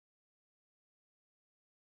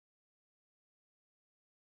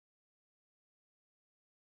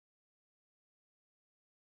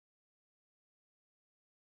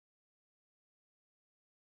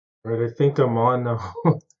Right, I think I'm on now.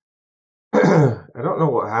 I don't know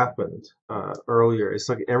what happened earlier. It's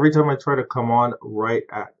like every time I try to come on right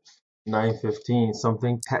at 9:15,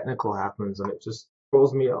 something technical happens and it just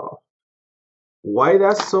throws me off. Why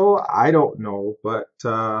that's so, I don't know, but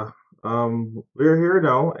we're here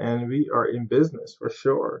now and we are in business for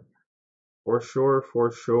sure. For sure,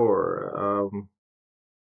 for sure.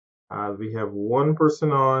 We have one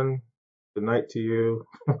person on. Good night to you.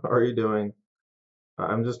 How are you doing?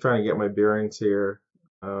 I'm just trying to get my bearings here.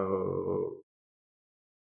 Uh,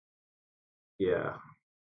 yeah.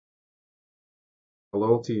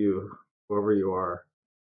 Hello to you, whoever you are,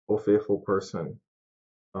 oh faithful person.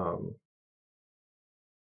 Um,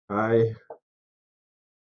 I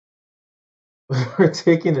for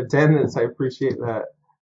taking attendance. I appreciate that.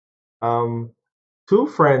 Um, Two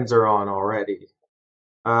friends are on already.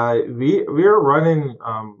 We are running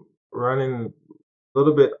a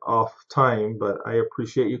little bit off time, but I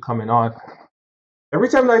appreciate you coming on. Every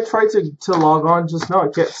time I tried to log on just now,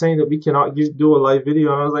 it kept saying that we cannot do a live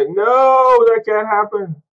video, and I was like, no, that can't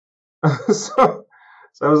happen. so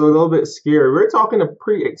so I was a little bit scared. We're talking a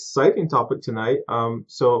pretty exciting topic tonight.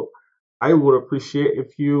 So I would appreciate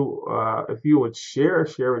if you would share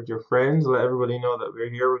with your friends, let everybody know that we're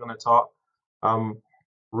here. We're going to talk um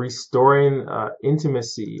restoring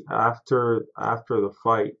intimacy after the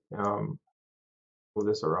fight. Move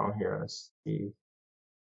this around here. Let's see.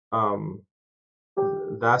 Um,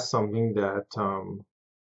 that's something that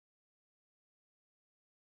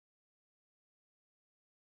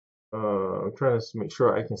I'm trying to make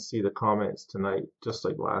sure I can see the comments tonight, just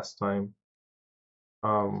like last time.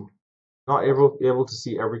 Um, Not able to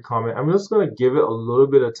see every comment. I'm just gonna give it a little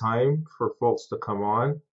bit of time for folks to come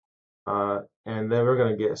on, and then we're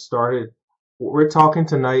gonna get started. What we're talking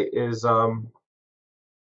tonight is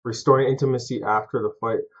restoring intimacy after the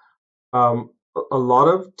fight. A lot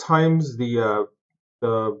of times the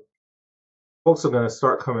folks are gonna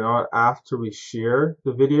start coming on after we share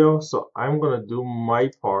the video, so I'm gonna do my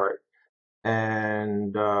part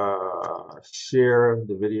and share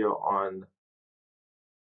the video on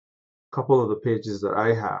a couple of the pages that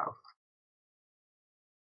I have.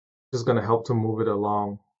 Just gonna help to move it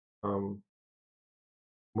along. Um,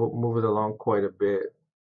 move it along quite a bit.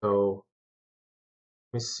 So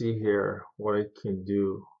let me see here what I can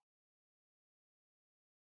do.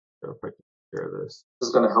 If I can share this.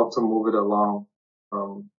 Just gonna help to move it along.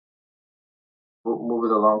 Um, move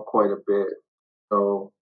it along quite a bit.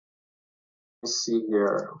 So let me see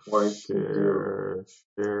here what I can do.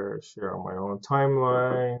 Share on my own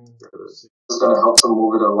timeline. Just gonna help to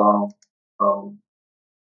move it along. Um,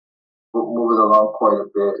 move it along quite a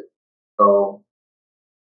bit. So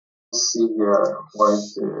let's see here what I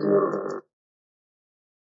can do.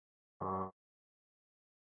 Uh,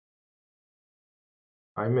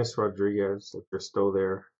 I miss Rodriguez if you're still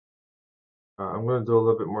there. I'm going to do a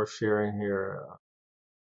little bit more sharing here.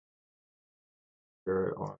 Share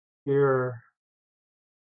it on here.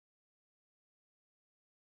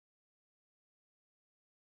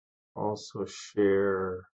 Also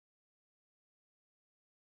share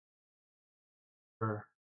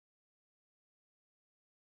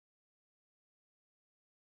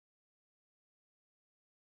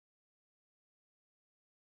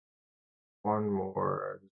one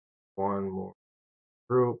more, one more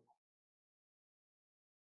group.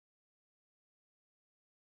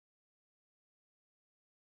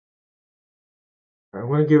 I'm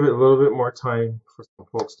going to give it a little bit more time for some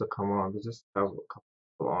folks to come on. We just have a couple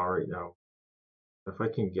people on right now. If I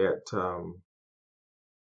can get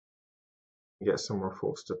some more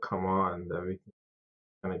folks to come on, then we can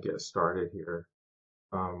kind of get started here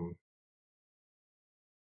um,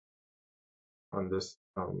 on this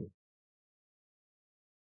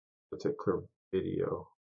particular video.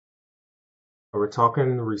 We're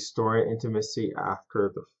talking restoring intimacy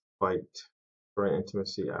after the fight. Restoring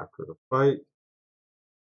intimacy after the fight.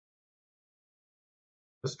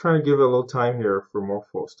 Just trying to give it a little time here for more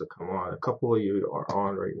folks to come on. A couple of you are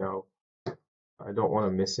on right now. I don't want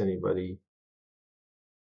to miss anybody.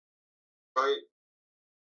 Right.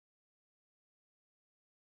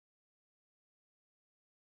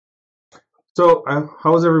 So,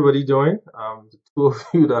 how's everybody doing? The two of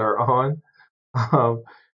you that are on,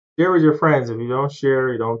 share with your friends. If you don't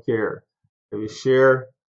share, you don't care. If you share,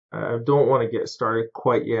 I don't want to get started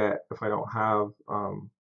quite yet if I don't have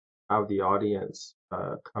the audience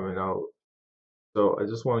coming out. So I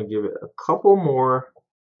just want to give it a couple more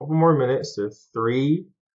minutes. There's three.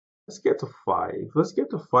 Let's get to five. Let's get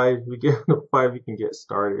to five. We get to five, we can get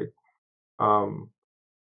started. Um,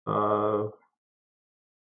 uh,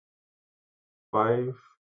 five.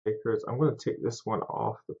 Takers. I'm going to take this one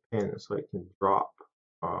off the pin so it can drop.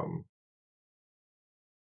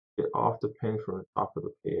 Get off the pin from the top of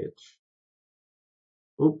the page.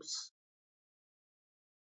 Oops.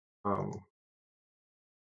 And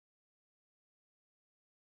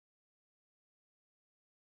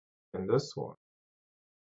this one.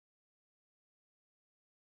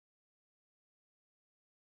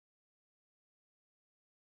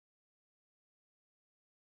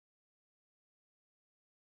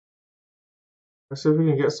 Let's see if we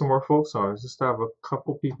can get some more folks on. Just have a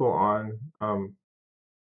couple people on. I'm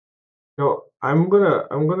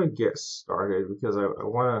gonna get started because I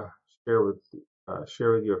want to share with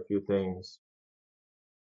you a few things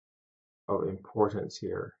of importance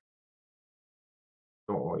here.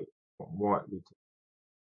 Don't want you to.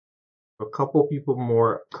 A couple people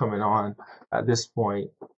more coming on at this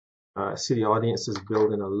point. See the audience is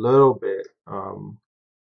building a little bit.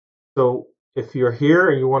 So if you're here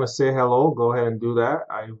and you want to say hello, go ahead and do that.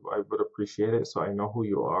 I would appreciate it so I know who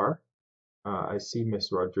you are. I see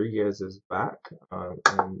Miss Rodriguez is back,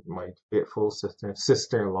 and my faithful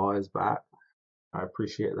sister-in-law is back. I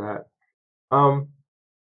appreciate that.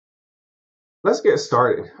 Let's get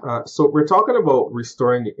started. So we're talking about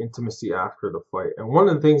restoring the intimacy after the fight, and one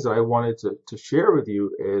of the things that I wanted to share with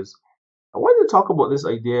you is I wanted to talk about this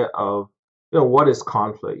idea of what is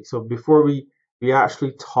conflict. So before we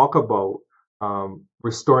actually talk about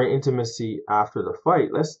restoring intimacy after the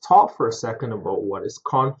fight, let's talk for a second about what is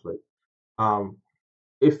conflict.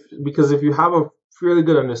 Because if you have a fairly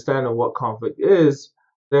good understanding of what conflict is,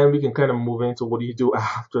 then we can kind of move into what do you do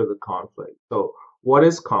after the conflict. So what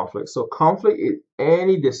is conflict? So conflict is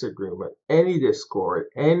any disagreement, any discord,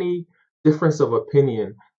 any difference of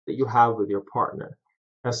opinion that you have with your partner.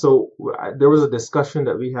 And so there was a discussion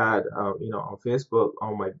that we had, on Facebook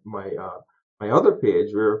on my other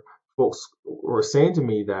page where folks were saying to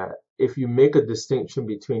me that if you make a distinction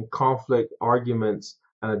between conflict, arguments,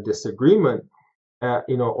 and a disagreement,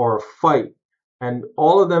 or a fight, and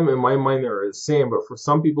all of them in my mind are the same. But for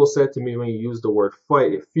some people said to me, when you use the word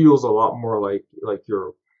fight, it feels a lot more like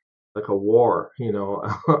you're like a war,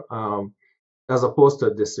 as opposed to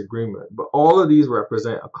a disagreement. But all of these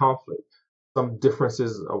represent a conflict, some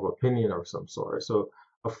differences of opinion of some sort. So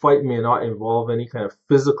a fight may not involve any kind of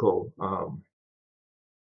physical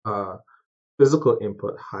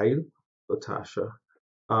input. Hi, Latasha.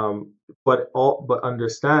 But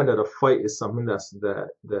understand that a fight is something that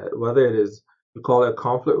whether it is you call it a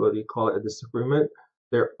conflict, whether you call it a disagreement,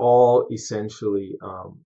 they're all essentially a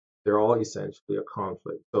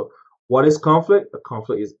conflict. So what is conflict? A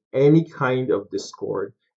conflict is any kind of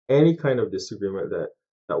discord, any kind of disagreement that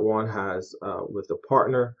one has with a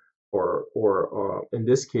partner, or in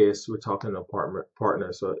this case we're talking a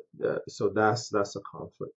partner. So that's a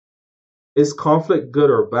conflict. Is conflict good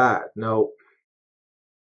or bad? Now,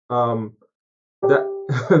 that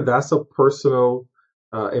that's a personal.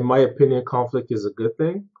 In my opinion, conflict is a good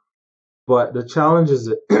thing. But the challenge is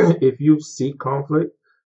that if you see conflict,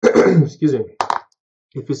 excuse me,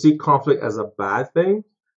 if you see conflict as a bad thing,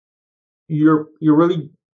 you're really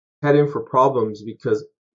heading for problems, because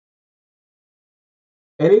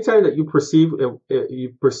anytime that you perceive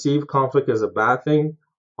conflict as a bad thing,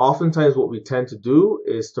 oftentimes what we tend to do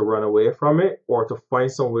is to run away from it or to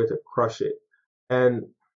find some way to crush it. And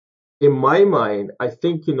in my mind, I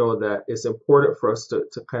think that it's important for us to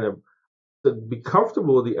kind of to be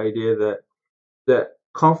comfortable with the idea that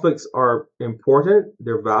conflicts are important,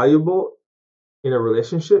 they're valuable in a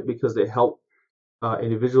relationship because they help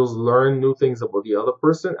individuals learn new things about the other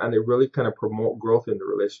person, and they really kind of promote growth in the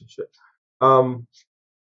relationship.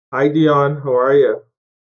 Hi Dion, how are you?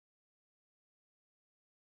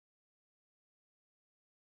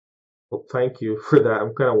 Well, thank you for that.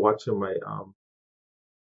 I'm kind of watching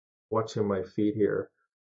my feed here.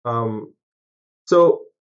 Um, so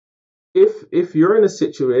if you're in a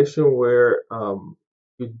situation where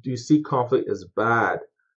you see conflict as bad,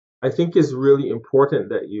 I think it's really important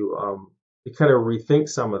that you kind of rethink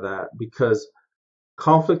some of that, because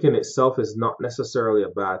conflict in itself is not necessarily a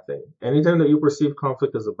bad thing. Anytime that you perceive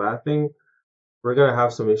conflict as a bad thing, we're gonna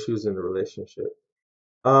have some issues in the relationship.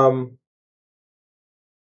 Um,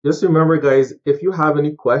 just remember, guys, if you have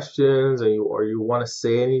any questions and you want to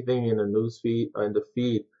say anything in the news feed in the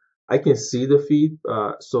feed, I can see the feed,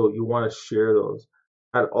 so you want to share those.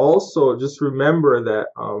 And also, just remember that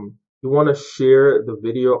you want to share the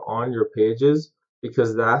video on your pages,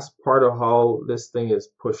 because that's part of how this thing is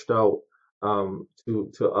pushed out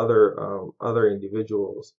to other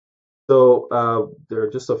individuals. So there are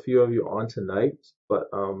just a few of you on tonight, but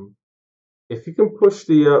if you can push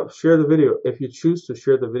the share the video, if you choose to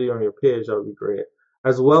share the video on your page, that would be great.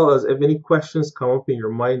 as well as if any questions come up in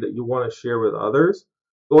your mind that you want to share with others,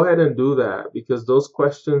 go ahead and do that because those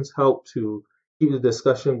questions help to keep the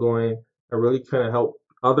discussion going and really kind of help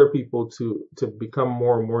other people to become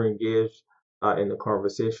more and more engaged in the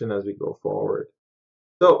conversation as we go forward.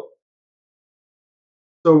 So,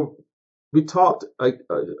 so we talked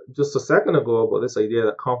just a second ago about this idea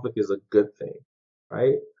that conflict is a good thing,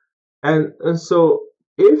 right? And so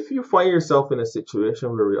if you find yourself in a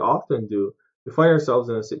situation where we often do, we find ourselves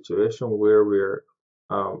in a situation where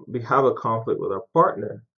we have a conflict with our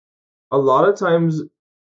partner. A lot of times,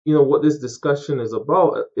 what this discussion is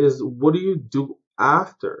about is what do you do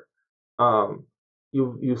after? Um,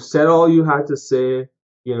 you've said all you had to say.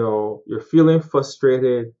 You're feeling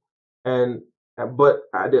frustrated, and but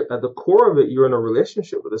at the core of it, you're in a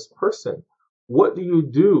relationship with this person. What do you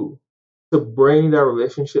do to bring that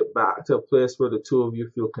relationship back to a place where the two of you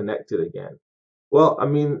feel connected again? Well, I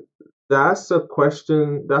mean, that's the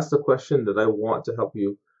question. That's the question that I want to help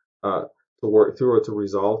you uh, to work through or to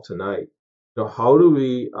resolve tonight. How do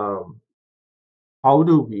we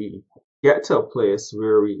get to a place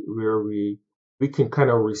where we can kind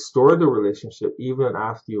of restore the relationship even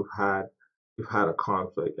after you've had a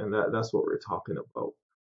conflict, and that's what we're talking about.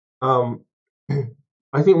 Um,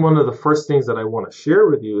 I think one of the first things that I want to share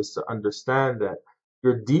with you is to understand that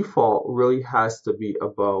your default really has to be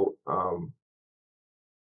about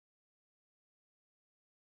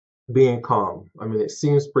being calm. I mean, it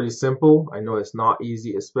seems pretty simple. I know it's not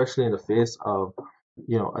easy, especially in the face of,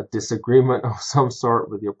 a disagreement of some sort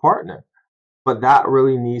with your partner. But that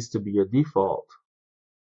really needs to be your default.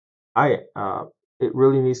 It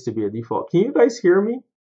really needs to be a default. Can you guys hear me?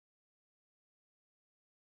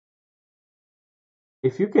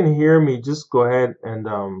 If you can hear me, just go ahead and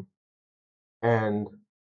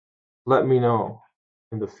let me know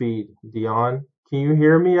in the feed. Dion, can you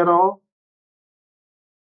hear me at all?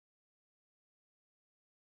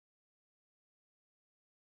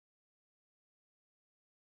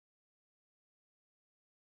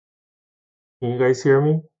 Can you guys hear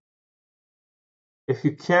me? If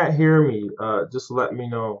you can't hear me, just let me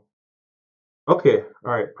know. Okay,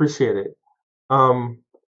 all right, appreciate it. Um,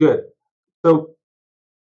 Good. So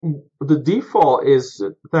the default is,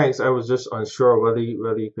 thanks. I was just unsure whether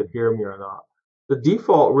you could hear me or not. The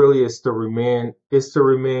default really is to remain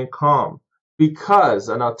calm because,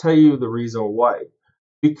 and I'll tell you the reason why.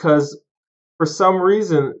 Because for some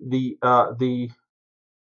reason, the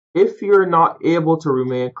if you're not able to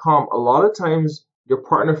remain calm, a lot of times your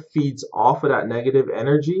partner feeds off of that negative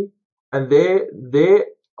energy, and they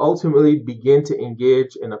ultimately begin to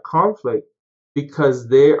engage in a conflict because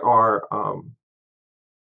they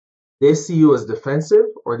see you as defensive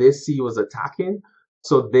or they see you as attacking.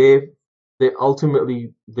 So they're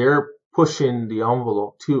pushing the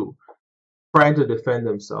envelope too, trying to defend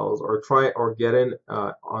themselves or get in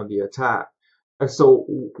on the attack. And so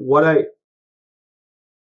what I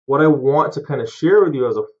want to kind of share with you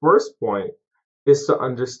as a first point is to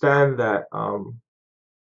understand that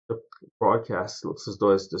the broadcast looks as though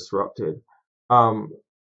it's disrupted. Um,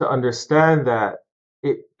 to understand that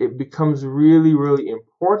it becomes really, really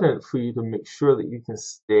important for you to make sure that you can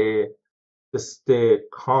stay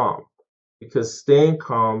calm, because staying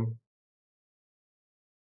calm,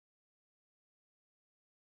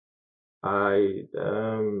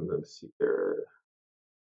 let's see here.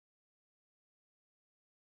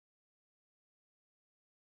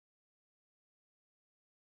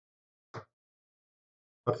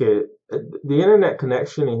 Okay, the internet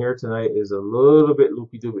connection in here tonight is a little bit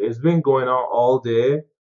loopy doopy. It's been going on all day,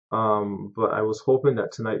 but I was hoping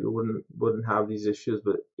that tonight we wouldn't have these issues,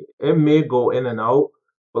 but it may go in and out.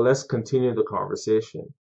 But let's continue the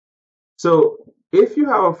conversation. So if you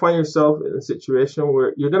find yourself in a situation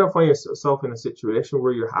where you're gonna find yourself in a situation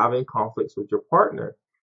where you're having conflicts with your partner,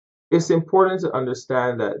 it's important to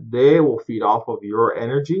understand that they will feed off of your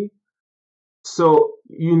energy. So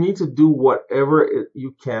you need to do whatever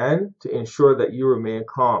you can to ensure that you remain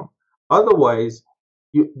calm. Otherwise,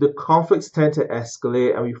 the conflicts tend to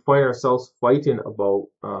escalate, and we find ourselves fighting about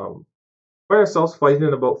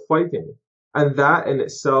fighting, and that in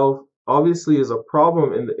itself obviously is a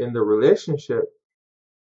problem in the relationship.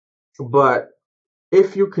 But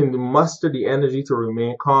if you can muster the energy to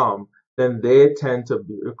remain calm, then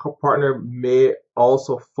your partner may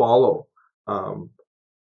also um,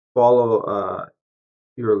 follow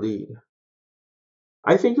your lead.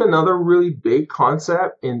 I think another really big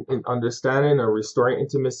concept in understanding or restoring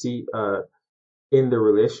intimacy in the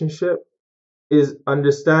relationship is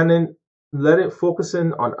focusing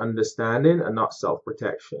on understanding and not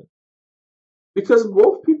self-protection. because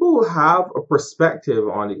both people have a perspective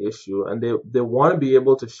on the issue, and they want to be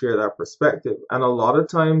able to share that perspective. And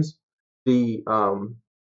the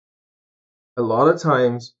a lot of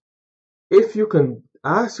times, if you can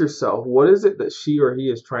ask yourself, what is it that she or he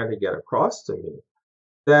is trying to get across to me,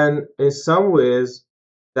 then in some ways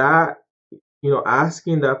that,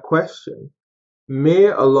 asking that question may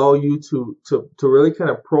allow you to really kind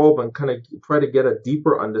of probe and kind of try to get a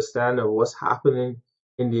deeper understanding of what's happening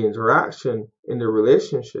in the interaction, in the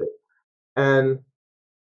relationship. And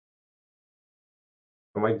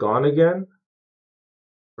am I gone again?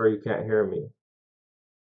 Or you can't hear me?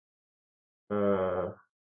 Uh,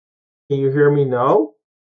 can you hear me now?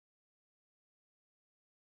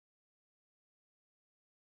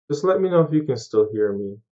 Just let me know if you can still hear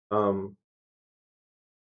me. Um,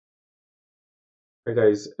 hey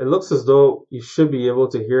guys, it looks as though you should be able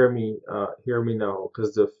to hear me now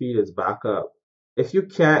because the feed is back up. If you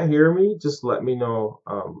can't hear me, just let me know.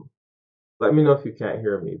 Let me know if you can't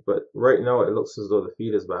hear me. But right now, it looks as though the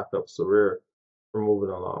feed is back up, so we're moving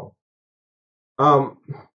along. Um,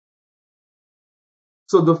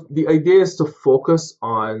 so the idea is to focus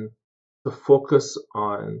on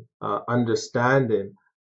understanding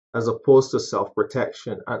as opposed to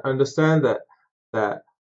self-protection, and understand that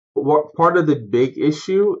what part of the big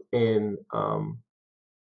issue in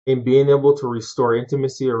being able to restore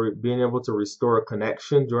intimacy or being able to restore a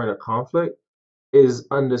connection during a conflict is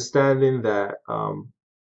understanding that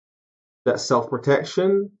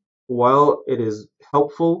self-protection, while it is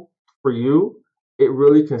helpful for you, it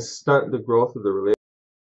really can stunt the growth of the relationship.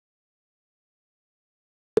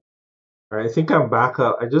 All right, I think I'm back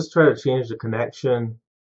up. I just tried to change the connection,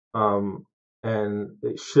 um, and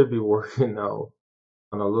it should be working now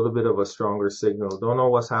on a little bit of a stronger signal. Don't know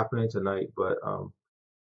what's happening tonight, but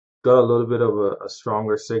got a little bit of a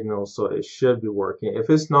stronger signal, so it should be working. If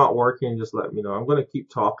it's not working, just let me know. I'm gonna keep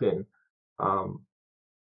talking um,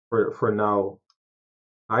 for now.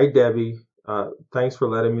 Hi, Debbie. Thanks for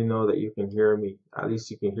letting me know that you can hear me. At least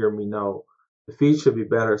you can hear me now. The feed should be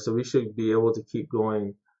better, so we should be able to keep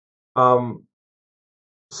going. Um,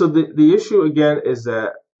 so the issue again is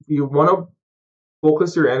that you want to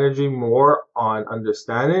focus your energy more on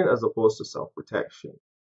understanding as opposed to self-protection.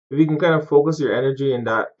 If you can kind of focus your energy in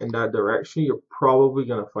that direction, you're probably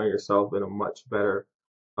going to find yourself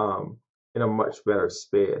um, in a much better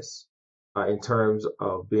space in terms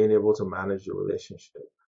of being able to manage your relationship.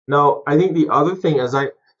 Now, I think the other thing, as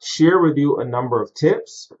I share with you a number of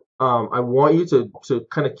tips, I want you to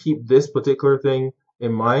kind of keep this particular thing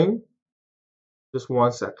in mind. Just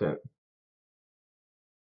one second.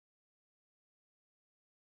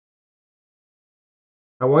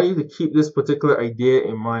 I want you to keep this particular idea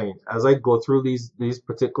in mind as I go through these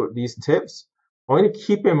tips. I want you to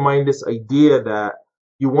keep in mind this idea that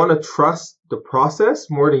you want to trust the process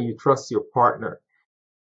more than you trust your partner.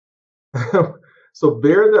 So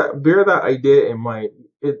bear that idea in mind.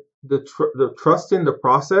 The trust in the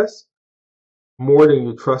process more than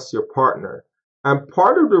you trust your partner. And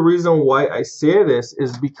part of the reason why I say this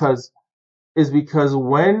is because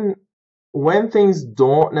when things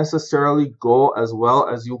don't necessarily go as well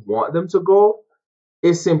as you want them to go,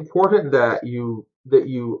 it's important that you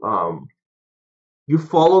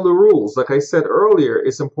follow the rules. Like I said earlier,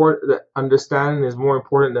 it's important that understanding is more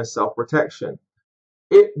important than self-protection.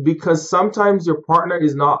 Because sometimes your partner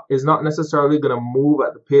is not necessarily going to move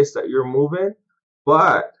at the pace that you're moving,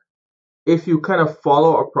 but if you kind of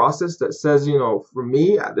follow a process that says, for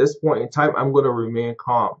me at this point in time, I'm going to remain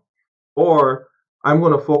calm, or I'm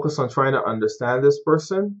going to focus on trying to understand this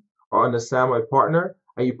person or understand my partner,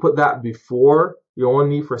 and you put that before your own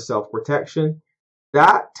need for self-protection,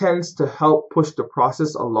 that tends to help push the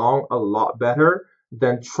process along a lot better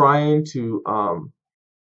than trying to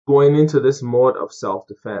going into this mode of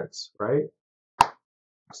self-defense, right?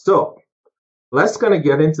 So let's kind of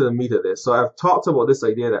get into the meat of this. So I've talked about this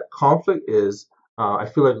idea that conflict is, I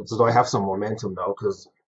feel like as though I have some momentum now because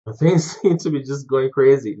things seem to be just going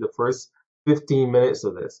crazy the first 15 minutes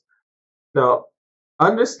of this. Now,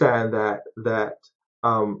 understand that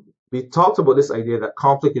we talked about this idea that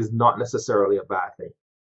conflict is not necessarily a bad thing.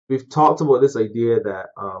 We've talked about this idea that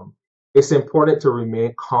it's important to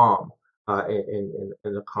remain calm in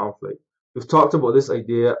a conflict. We've talked about this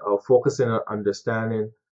idea of focusing on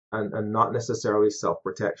understanding and not necessarily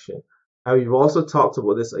self-protection. And we've also talked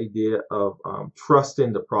about this idea of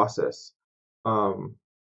trusting the process. Um,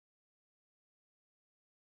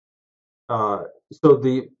 uh, so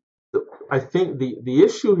I think the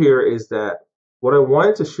issue here is that what I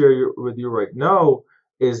wanted to share with you right now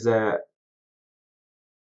is that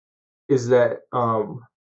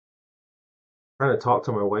trying to talk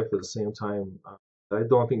to my wife at the same time. I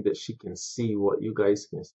don't think that she can see what you guys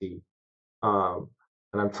can see. Um,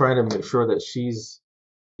 and I'm trying to make sure that she's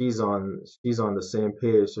on the same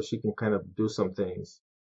page so she can kind of do some things.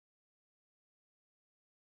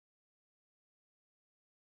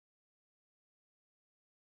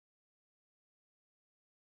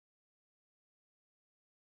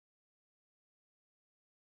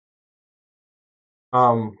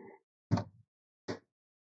 Um,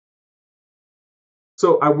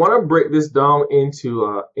 so I want to break this down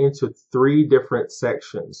into three different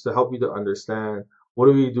sections to help you to understand what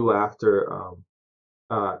do we do after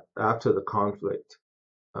the conflict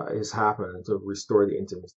is happening to restore the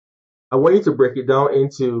intimacy. I want you to break it down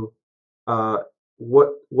into uh,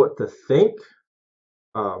 what to think,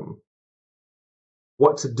 um,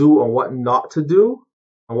 what to do and what not to do,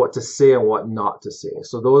 and what to say and what not to say.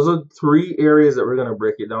 So those are three areas that we're going to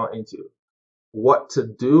break it down into: what to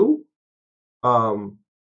do, um,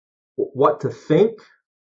 what to think,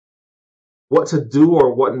 what to do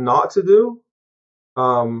or what not to do,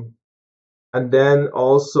 um, and then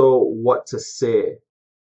also what to say.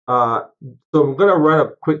 Uh, so I'm gonna run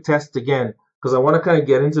a quick test again because I want to kind of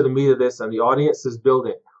get into the meat of this, and the audience is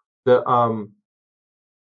building. The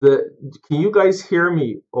the Can you guys hear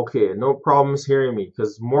me? Okay, no problems hearing me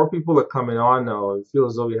because more people are coming on now. It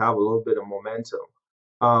feels as though we have a little bit of momentum.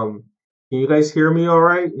 Um, can you guys hear me? All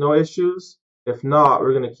right, no issues. If not,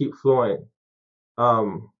 we're gonna keep flowing.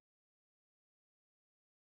 Um,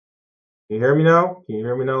 can you hear me now? Can you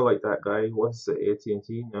hear me now? Like that guy, what's the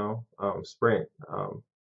AT&T? No, Sprint. All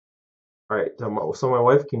right, so my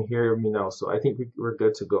wife can hear me now, so I think we're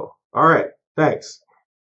good to go. All right, thanks.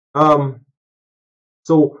 Um,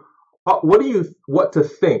 so what to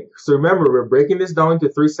think? So remember, we're breaking this down into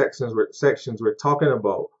three sections. We're talking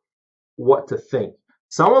about what to think.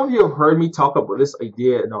 Some of you have heard me talk about this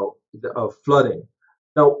idea now of flooding.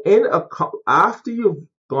 Now, after you've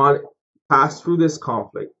gone passed through this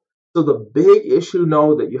conflict, so the big issue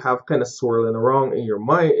now that you have kind of swirling around in your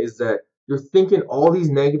mind is that you're thinking all these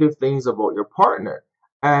negative things about your partner,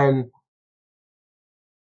 and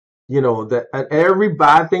that and every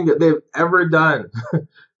bad thing that they've ever done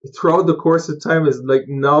throughout the course of time is like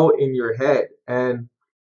now in your head, and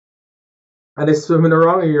it's swimming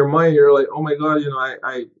around in your mind. You're like, oh my god,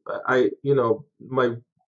 my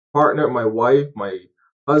partner, my wife, my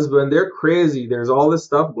husband, they're crazy. There's all this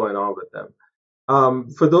stuff going on with them.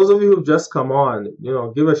 For those of you who've just come on,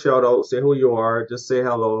 give a shout out, say who you are, just say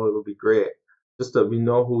hello. It'll be great, just that we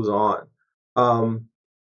know who's on. Um,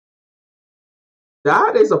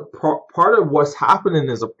 that is part of what's happening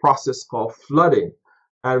is a process called flooding.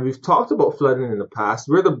 And we've talked about flooding in the past,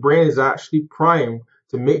 where the brain is actually primed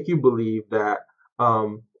to make you believe that,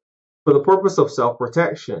 for the purpose of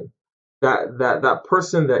self-protection, that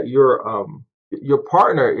person that your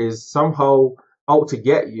partner is somehow out to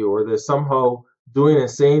get you, or they're somehow doing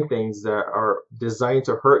and saying things that are designed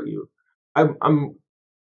to hurt you. I'm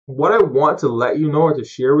What I want to let you know or to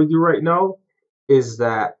share with you right now is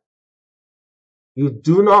that you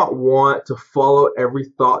do not want to follow every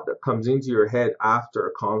thought that comes into your head after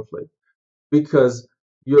a conflict, because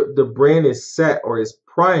the brain is set or is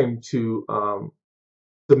primed to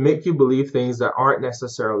make you believe things that aren't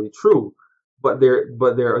necessarily true, but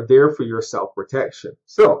they're there for your self protection.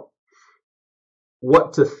 So,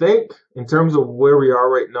 what to think in terms of where we are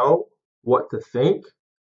right now? What to think?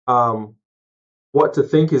 Um, what to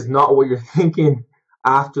think is not what you're thinking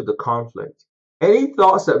after the conflict. Any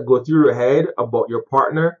thoughts that go through your head about your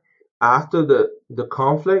partner after the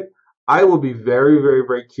conflict, I will be very, very,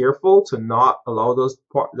 very careful to not allow those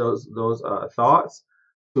thoughts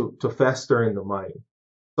to fester in the mind.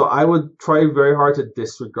 So I would try very hard to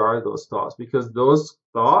disregard those thoughts, because those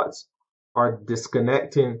thoughts are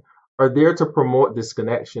disconnecting, are there to promote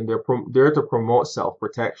disconnection. There to promote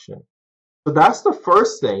self-protection. So that's the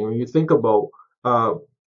first thing when you think about uh,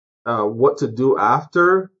 what to do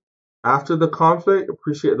after the conflict.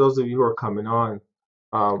 Appreciate those of you who are coming on.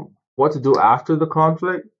 What to do after the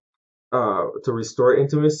conflict to restore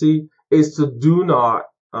intimacy is to do not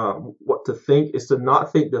what to think is to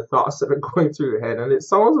not think the thoughts that are going through your head. And it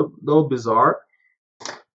sounds a little bizarre,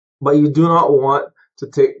 but you do not want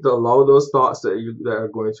to allow those thoughts that are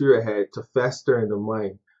going through your head to fester in the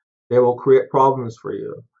mind. They will create problems for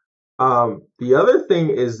you. The other thing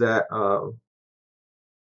is that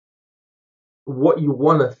what you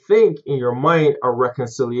want to think in your mind are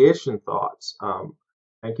reconciliation thoughts.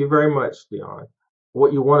 Thank you very much, Dion.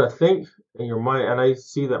 What you want to think in your mind, and I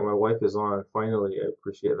see that my wife is on finally. I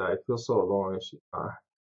appreciate that. I feel so alone, and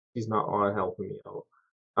she's not on helping me out.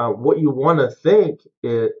 What you want to think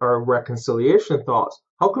are reconciliation thoughts.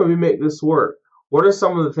 How can we make this work? What are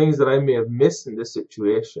some of the things that I may have missed in this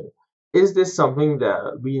situation? Is this something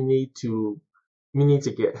that we need to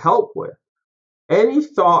get help with? Any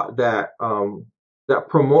thought that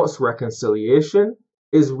promotes reconciliation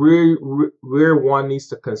is where one needs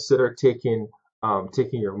to consider taking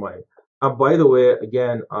your money. By the way,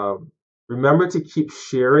 again, remember to keep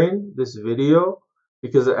sharing this video,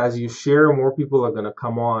 because as you share, more people are going to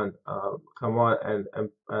come on and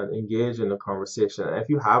engage in the conversation. And if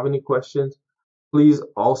you have any questions, please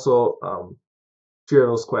also share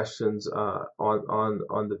those questions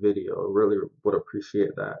on the video. I really would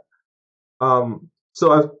appreciate that.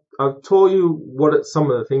 So I've told you what are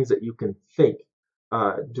some of the things that you can think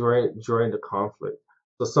during the conflict.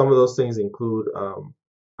 So some of those things include,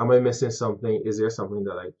 am I missing something? Is there something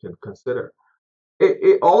that I can consider?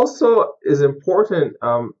 It also is important,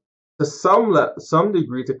 to some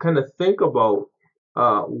degree, to kind of think about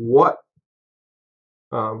uh, what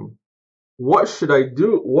um, what should I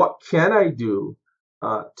do? What can I do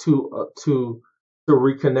to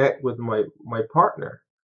reconnect with my partner,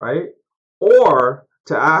 right? Or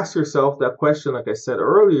to ask yourself that question, like I said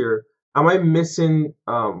earlier, am I missing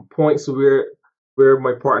points where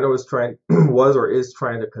my partner was trying was or is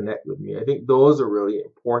trying to connect with me? I think those are really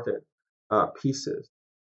important pieces.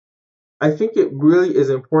 I think it really is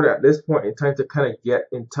important at this point in time to kind of get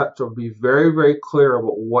in touch or be very, very clear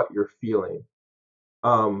about what you're feeling.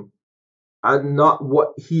 Um, and not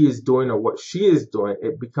what he is doing or what she is doing.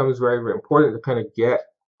 It becomes very, very important to kind of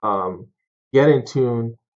um, get in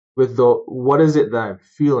tune with the what is it that I'm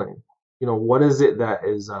feeling. What is it that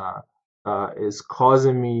is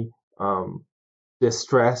causing me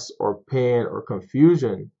distress or pain or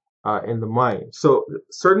confusion in the mind. So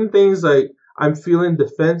certain things like I'm feeling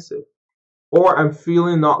defensive, or I'm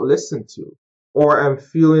feeling not listened to, or I'm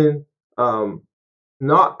feeling um,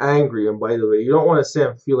 not angry. And by the way, you don't want to say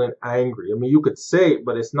I'm feeling angry. I mean, you could say it,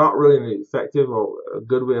 but it's not really an effective or a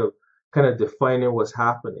good way of kind of defining what's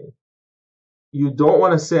happening. You don't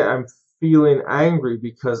want to say I'm feeling angry,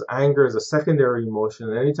 because anger is a secondary emotion.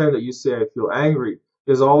 And anytime that you say I feel angry,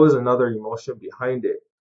 there's always another emotion behind it.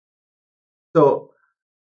 So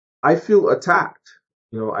I feel attacked.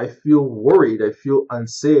 I feel worried. I feel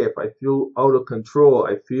unsafe. I feel out of control.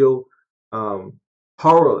 I feel um,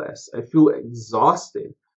 powerless. I feel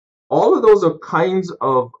exhausted. All of those are kinds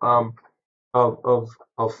of of of,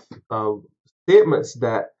 of statements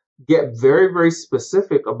that get very, very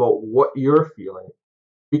specific about what you're feeling,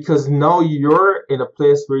 because now you're in a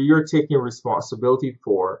place where you're um,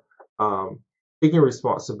 taking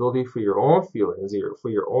responsibility for your own feelings, for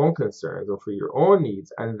your own concerns, or for your own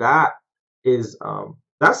needs. And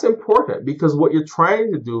that's important, because what you're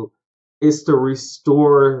trying to do is to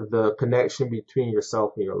restore the connection between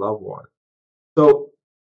yourself and your loved one. So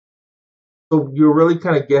so you're really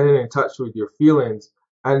kind of getting in touch with your feelings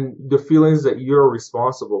and the feelings that you're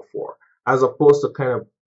responsible for, as opposed to kind of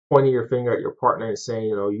pointing your finger at your partner and saying,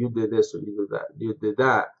 you did this or you did that, you did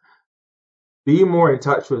that. Be more in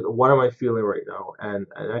touch with what am I feeling right now, and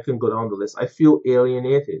I can go down the list. I feel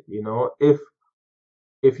alienated.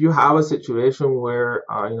 If you have a situation where,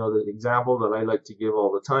 the example that I like to give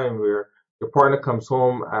all the time, where your partner comes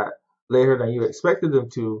home at later than you expected them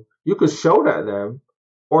to, you could shout at them,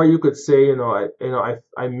 or you could say,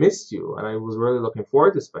 I missed you, and I was really looking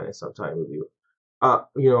forward to spending some time with you.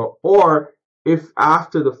 Or if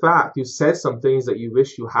after the fact you said some things that you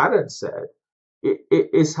wish you hadn't said, it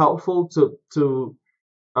is helpful and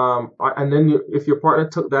then if your partner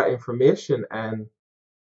took that information and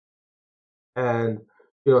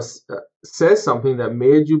says something that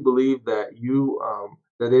made you believe that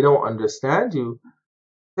they don't understand you,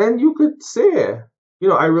 then you could say,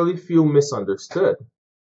 I really feel misunderstood,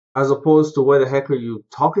 as opposed to, why the heck are you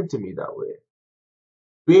talking to me that way?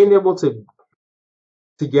 Being able to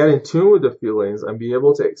get in tune with the feelings and be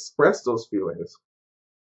able to express those feelings,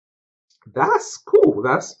 that's cool.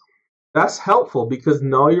 That's helpful, because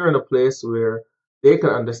now you're in a place where they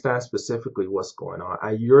can understand specifically what's going on,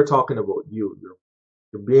 and you're talking about you.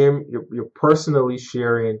 You're personally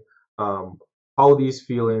sharing um, how these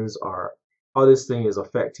feelings are, how this thing is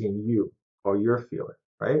affecting you, or you're feeling,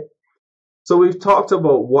 right? So we've talked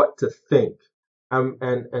about what to think, and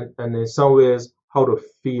in some ways how to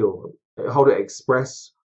feel, how to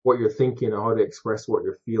express what you're thinking, or how to express what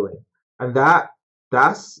you're feeling, and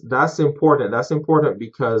that's important. That's important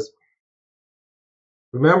because,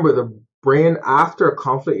 remember, the brain after a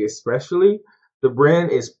conflict, especially, the brain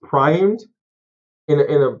is primed in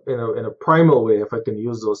a primal way, if I can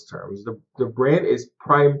use those terms. The brain is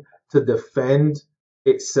primed to defend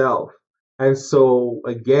itself. And so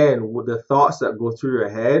again, with the thoughts that go through your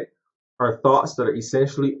head are thoughts that are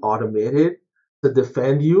essentially automated, to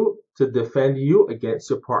defend you against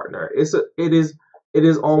your partner. It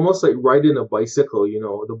is almost like riding a bicycle.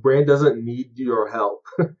 The brain doesn't need your help.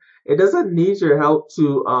 It doesn't need your help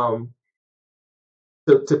to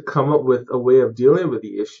come up with a way of dealing with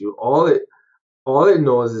the issue. All it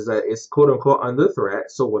knows is that it's quote unquote under threat.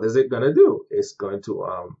 So what is it gonna do? It is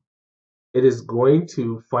going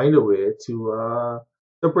to find a way to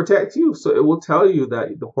protect you. So it will tell you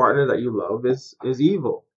that the partner that you love is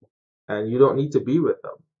evil, and you don't need to be with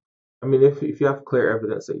them. I mean, if you have clear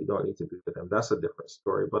evidence that you don't need to be with them, that's a different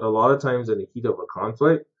story. But a lot of times in the heat of a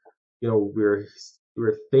conflict, we're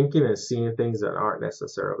thinking and seeing things that aren't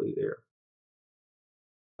necessarily there.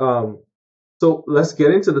 Um, so let's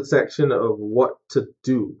get into the section of what to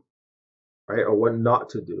do, right, or what not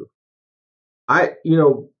to do. I, you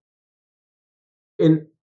know, in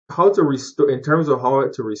how to restore, in terms of how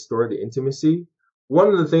to restore the intimacy, one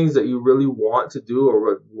of the things that you really want to do or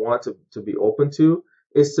would want to be open to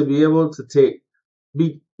is to be able to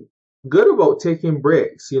be good about taking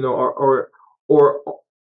breaks, or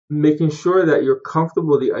making sure that you're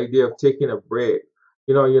comfortable with the idea of taking a break.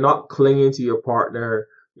 You're not clinging to your partner.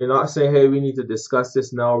 You're not saying, hey, we need to discuss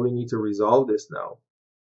this now. We need to resolve this now.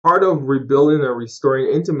 Part of rebuilding or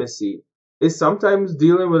restoring intimacy is sometimes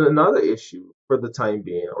dealing with another issue for the time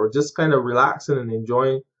being, or just kind of relaxing and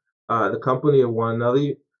enjoying the company of one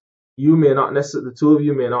another. The two of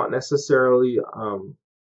you may not necessarily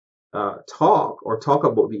talk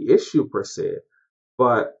about the issue per se,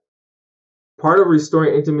 but part of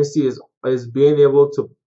restoring intimacy is being able to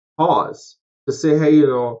pause, to say, hey,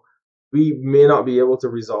 we may not be able to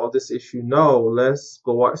resolve this issue. No, let's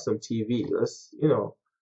go watch some TV.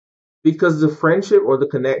 Because the friendship or the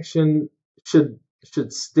connection should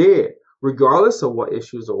stay regardless of what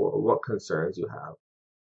issues or what concerns you have.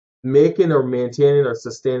 Making or maintaining or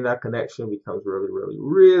sustaining that connection becomes really, really,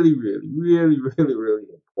 really, really, really, really, really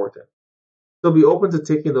important. So be open to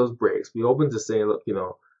taking those breaks. Be open to saying, look, you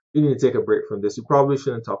need to take a break from this. You probably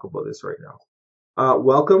shouldn't talk about this right now.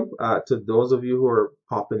 Welcome to those of you who are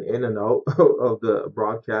popping in and out of the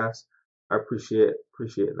broadcast. I appreciate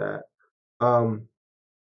that.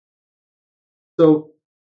 So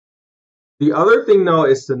the other thing now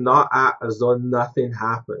is to not act as though nothing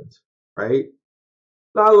happened, right?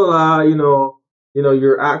 La la la,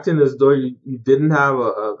 you're acting as though you didn't have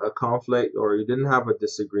a conflict, or you didn't have a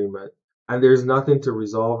disagreement, and there's nothing to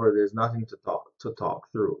resolve, or there's nothing to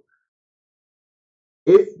talk through.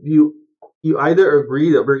 If you either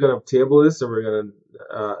agree that we're going to table this, or we're going to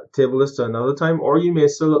table this to another time, or you may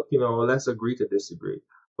still, let's agree to disagree.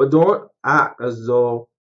 But don't act as though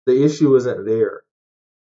the issue isn't there,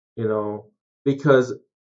 because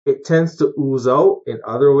it tends to ooze out in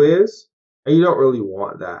other ways, and you don't really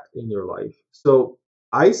want that in your life. So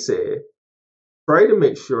I say, try to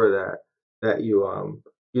make sure that you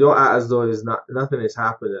don't act as though nothing has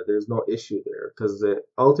happened, that there's no issue there, because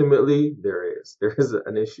ultimately there is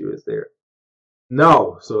an issue is there.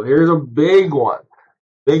 No, so here's a big one.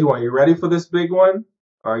 Big one. You ready for this big one?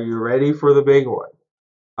 Are you ready for the big one?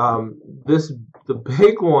 The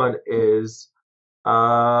big one is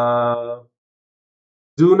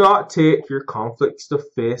do not take your conflicts to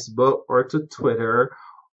Facebook or to Twitter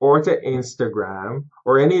or to Instagram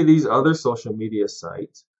or any of these other social media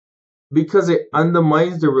sites, because it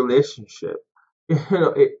undermines the relationship.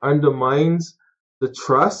 It undermines the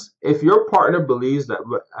trust. If your partner believes that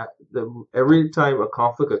every time a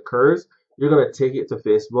conflict occurs, you're going to take it to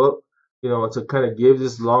Facebook, to kind of give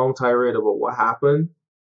this long tirade about what happened,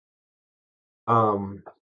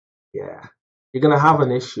 yeah, you're going to have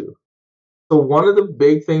an issue. So one of the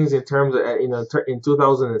big things in terms of, in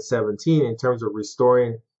 2017, in terms of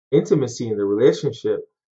restoring intimacy in the relationship,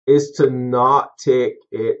 is to not take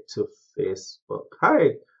it to Facebook.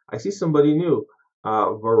 Hi, I see somebody new.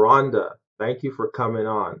 Veranda, thank you for coming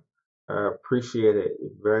on. Appreciate it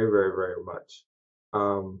very, very, very much.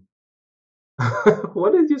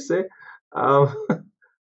 What did you say? Um,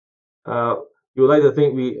 you would like to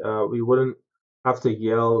think we wouldn't have to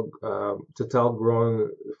yell to tell grown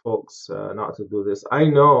folks not to do this. I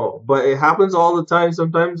know, but it happens all the time.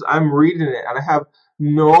 Sometimes I'm reading it and I have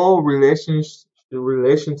no relation to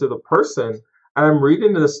the person, and I'm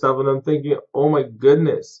reading this stuff and I'm thinking, oh my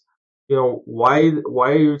goodness, why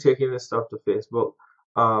are you taking this stuff to Facebook?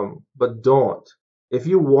 But don't. If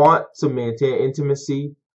you want to maintain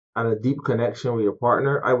intimacy and a deep connection with your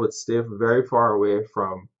partner, I would stay very far away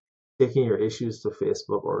from taking your issues to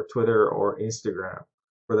Facebook or Twitter or Instagram,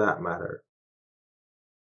 for that matter.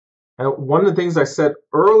 And one of the things I said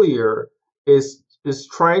earlier is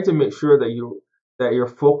trying to make sure that your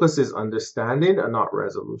focus is understanding and not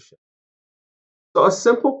resolution. So a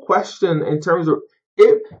simple question in terms of,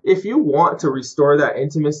 if you want to restore that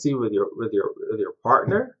intimacy with your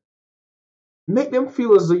partner, make them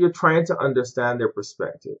feel as though you're trying to understand their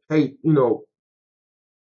perspective. Hey, can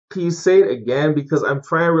you say it again, because I'm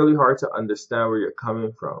trying really hard to understand where you're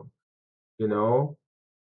coming from. You know,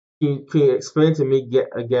 can you explain to me get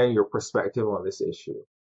again your perspective on this issue,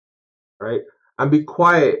 right? And be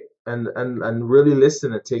quiet and really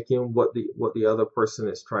listen and take in what the other person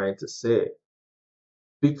is trying to say,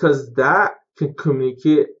 because that can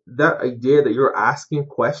communicate that idea that you're asking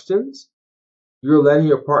questions. You're letting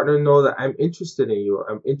your partner know that I'm interested in you.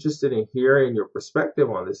 I'm interested in hearing your perspective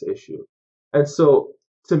on this issue. And so,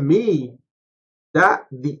 to me, that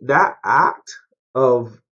act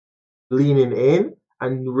of leaning in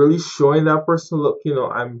and really showing that person, look,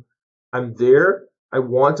 I'm there. I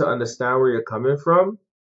want to understand where you're coming from,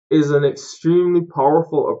 is an extremely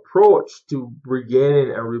powerful approach to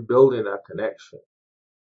regaining and rebuilding that connection.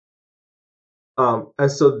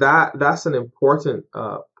 And so that's an important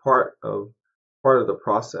part of the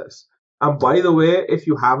process. And by the way, if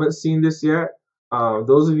you haven't seen this yet,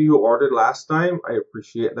 those of you who ordered last time, I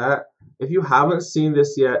appreciate that. If you haven't seen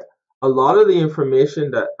this yet, a lot of the information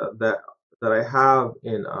that I have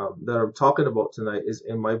in that I'm talking about tonight is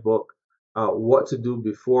in my book, What to Do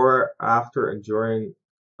Before, After, and During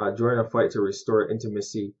a Fight to Restore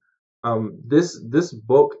Intimacy. This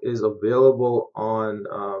book is available on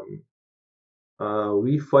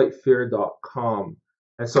wefightfear.com.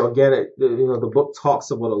 And so again, the book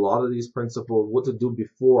talks about a lot of these principles, what to do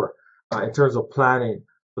before, in terms of planning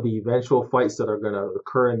for the eventual fights that are going to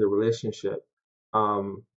occur in the relationship.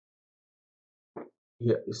 Um,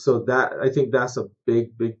 yeah, so that I think that's a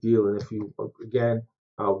big deal. And if you again,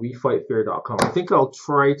 wefightfear.com. I think I'll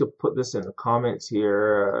try to put this in the comments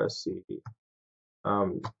here. Let's see.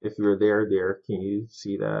 If you're there, can you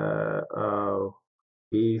see that?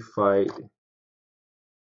 We fight.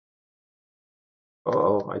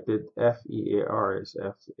 Oh, I did FEAR is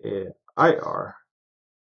FAIR.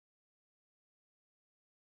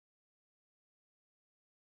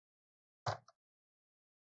 I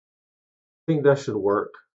think that should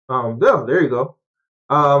work. There you go.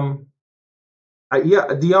 Um,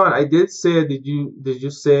 yeah, Dion, I did say. Did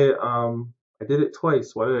you say? I did it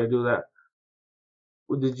twice. Why did I do that?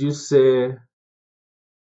 Did you say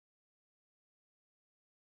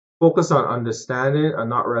focus on understanding and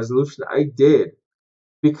not resolution? I did,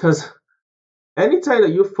 because anytime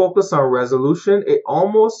that you focus on resolution, it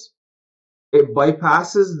bypasses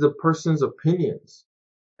the person's opinions,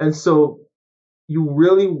 and so you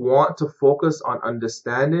really want to focus on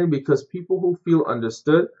understanding, because people who feel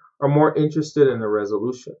understood are more interested in the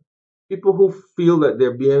resolution. People who feel that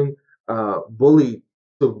they're being bullied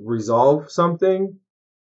to resolve something,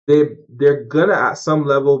 they're gonna at some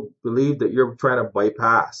level believe that you're trying to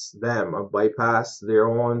bypass them or bypass their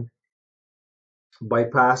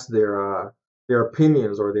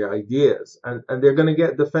opinions or their ideas, and they're gonna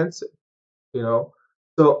get defensive. you know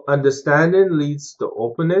so understanding leads to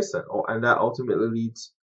openness, and that ultimately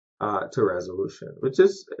leads to resolution, which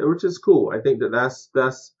is cool. I think that's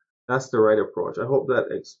the right approach. I hope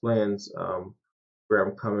that explains where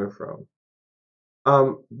I'm coming from.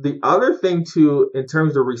 The other thing too, in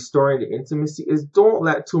terms of restoring the intimacy, is don't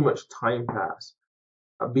let too much time pass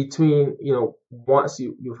between, once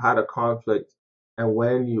you've had a conflict, and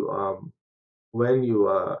when you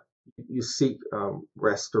seek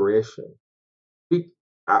restoration.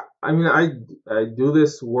 I mean, I do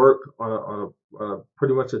this work on a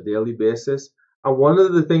pretty much a daily basis. And one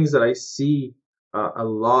of the things that I see a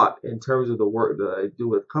lot in terms of the work that I do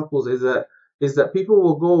with couples is that people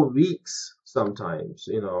will go weeks sometimes.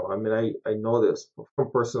 I mean, I know this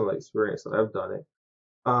from personal experience that I've done it.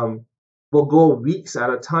 Um, will go weeks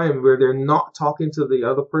at a time where they're not talking to the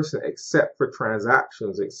other person, except for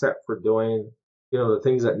transactions, except for doing, the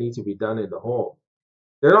things that need to be done in the home.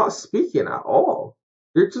 They're not speaking at all.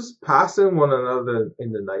 They're just passing one another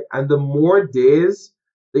in the night. And the more days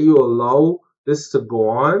that you allow this to go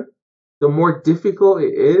on, the more difficult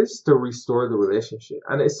it is to restore the relationship.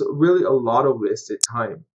 And it's really a lot of wasted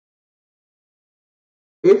time.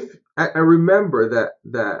 If I remember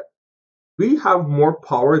that we have more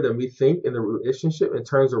power than we think in the relationship in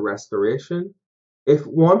terms of restoration. If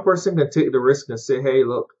one person can take the risk and say, "Hey,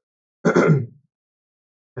 look, I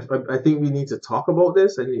think we need to talk about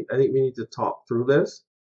this. I think we need to talk through this,"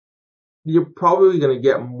 you're probably going to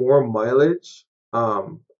get more mileage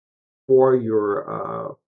for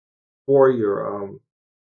your you're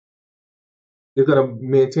going to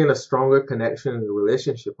maintain a stronger connection in the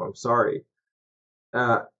relationship. I'm sorry.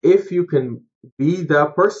 if you can be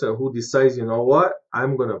that person who decides, you know what,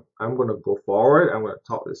 I'm gonna go forward. I'm gonna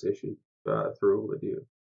talk this issue through with you.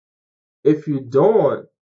 If you don't,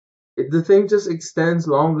 the thing just extends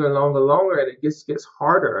longer and longer and longer, and it gets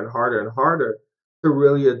harder and harder and harder to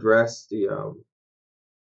really address the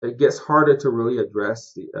it gets harder to really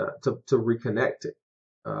address the to reconnect it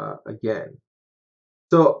again.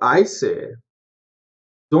 So I say,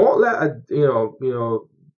 don't let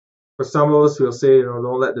for some of us we'll say,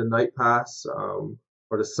 don't let the night pass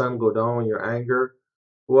or the sun go down in your anger.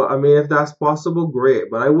 Well, I mean, if that's possible, great,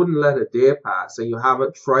 but I wouldn't let a day pass and you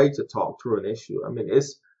haven't tried to talk through an issue. I mean,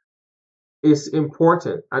 it's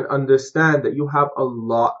important, and understand that you have a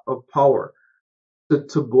lot of power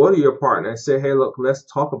to go to your partner and say, hey, look, let's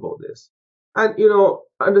talk about this. And,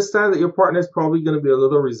 understand that your partner is probably going to be a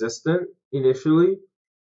little resistant initially,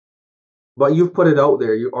 but you've put it out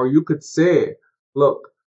there. Or you could say, look,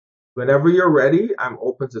 whenever you're ready, I'm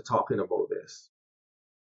open to talking about this.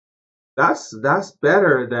 That's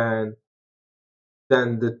better than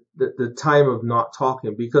the time of not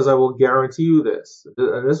talking, because I will guarantee you this,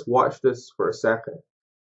 and just watch this for a second.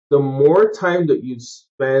 The more time that you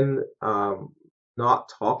spend not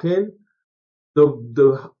talking,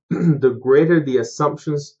 the the greater the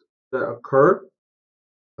assumptions that occur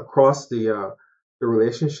across the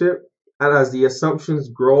relationship, and as the assumptions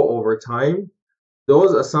grow over time,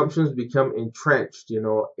 those assumptions become entrenched,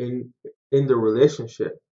 in the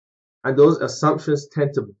relationship, and those assumptions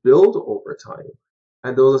tend to build over time,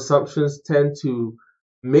 and those assumptions tend to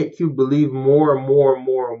make you believe more and more and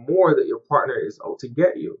more and more that your partner is out to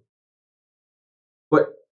get you. But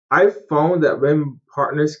I've found that when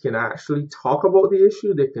partners can actually talk about the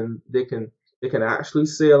issue, they can actually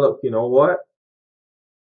say, look, you know what?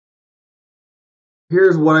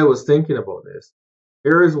 Here's what I was thinking about this.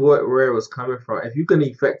 Here is where it was coming from. If you can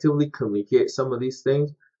effectively communicate some of these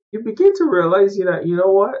things, you begin to realize, you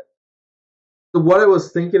know what? What I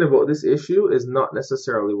was thinking about this issue is not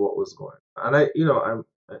necessarily what was going on. And I'm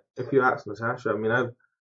if you ask Natasha, I mean,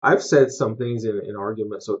 I've said some things in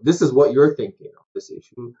arguments. So this is what you're thinking of this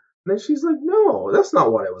issue, and then she's like, no, that's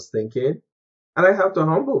not what I was thinking, and I have to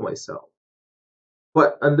humble myself,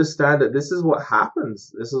 but understand that this is what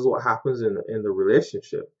happens. This is what happens in the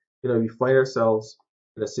relationship. We find ourselves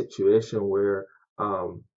in a situation where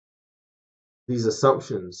these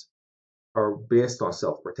assumptions are based on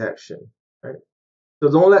self protection, right? So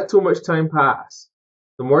don't let too much time pass.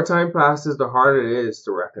 The more time passes, the harder it is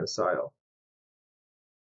to reconcile.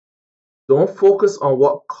 Don't focus on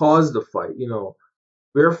what caused the fight.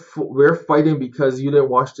 We're fighting because you didn't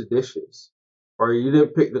wash the dishes, or you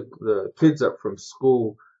didn't pick the kids up from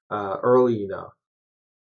school early enough.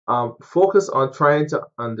 Focus on trying to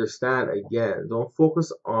understand again. Don't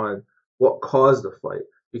focus on what caused the fight,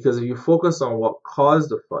 because if you focus on what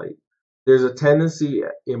caused the fight, there's a tendency,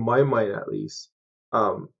 in my mind at least,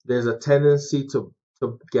 there's a tendency to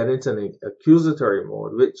get into an accusatory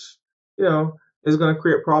mode, which is going to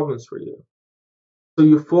create problems for you. So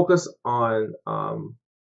you focus on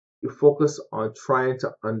trying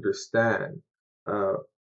to understand uh,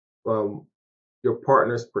 um, your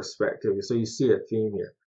partner's perspective. So you see a theme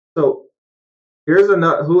here. So here's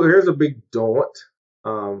a big don't.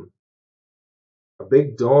 Um, a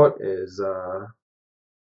big don't is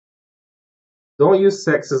don't use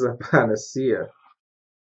sex as a panacea.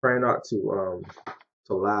 Try not to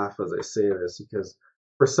laugh as I say this, because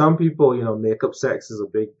for some people, makeup sex is a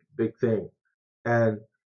big thing, and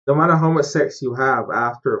no matter how much sex you have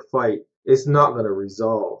after a fight, it's not going to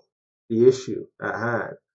resolve the issue at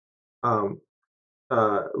hand. Um,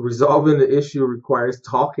 Resolving the issue requires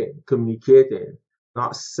talking, communicating,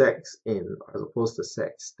 not sex in as opposed to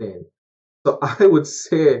sexting. So I would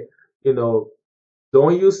say, you know,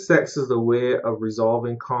 don't use sex as a way of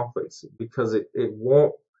resolving conflicts, because it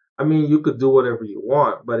won't. I mean, you could do whatever you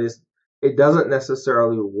want, but it doesn't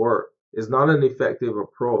necessarily work. It's not an effective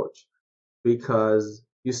approach, because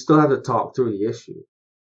you still have to talk through the issue,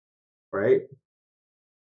 right?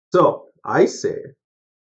 So I said,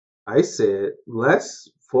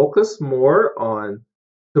 let's focus more on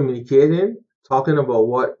communicating, talking about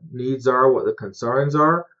what needs are, what the concerns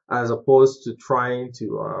are, as opposed to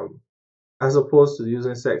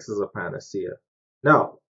using sex as a panacea.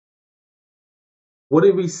 Now, what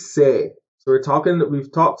did we say? So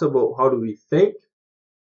we've talked about how do we think.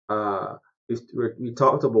 Uh, we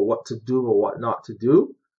talked about what to do or what not to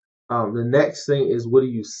do. The next thing is, what do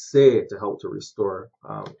you say to help to restore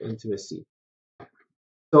intimacy?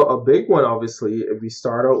 So a big one, obviously, if we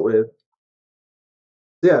start out with,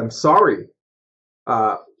 yeah, I'm sorry.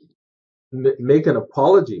 Uh, make an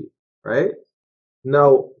apology, right?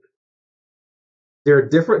 Now, there are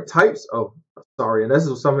different types of sorry, and this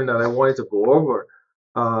is something that I wanted to go over.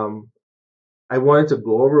 Um, I wanted to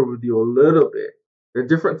go over with you a little bit. There are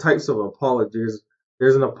different types of apologies.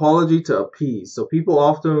 There's an apology to appease. So people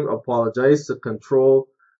often apologize to control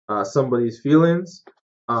somebody's feelings.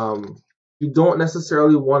 Um, you don't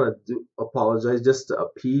necessarily want to apologize just to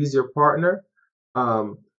appease your partner.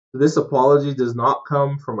 Um, this apology does not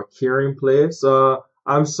come from a caring place.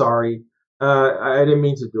 I'm sorry. I didn't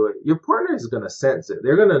mean to do it. Your partner is gonna sense it.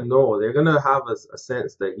 They're gonna know. They're gonna have a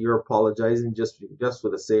sense that you're apologizing just for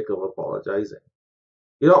the sake of apologizing.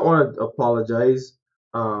 You don't want to apologize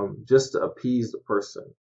just to appease the person.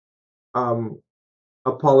 Um,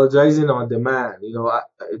 Apologizing on demand.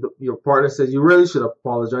 Your partner says you really should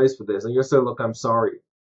apologize for this, and you say, "Look, I'm sorry."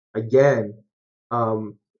 Again,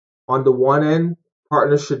 um, on the one end,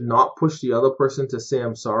 partners should not push the other person to say,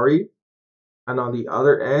 "I'm sorry," and on the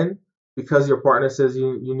other end, because your partner says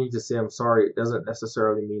you need to say, "I'm sorry," it doesn't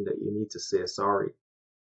necessarily mean that you need to say sorry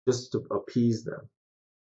just to appease them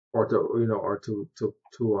or to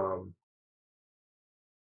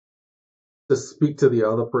speak to the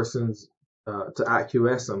other person's to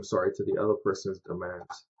acquiesce, I'm sorry, to the other person's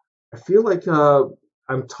demands. I feel like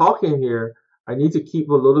I'm talking here. I need to keep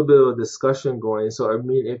a little bit of a discussion going. So I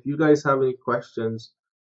mean, if you guys have any questions,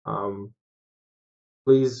 um,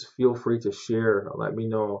 please feel free to share. Let me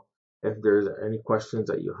know if there's any questions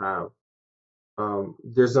that you have.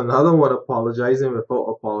 There's another one, apologizing without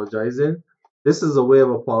apologizing. This is a way of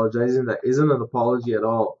apologizing that isn't an apology at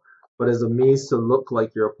all, but is a means to look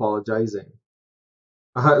like you're apologizing.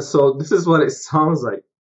 So this is what it sounds like.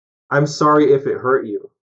 I'm sorry if it hurt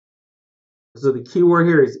you. So the key word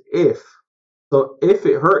here is if. So if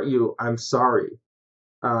it hurt you, I'm sorry.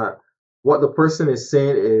 Uh, what the person is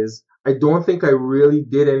saying is, I don't think I really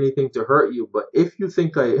did anything to hurt you, but if you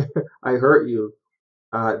think I I hurt you,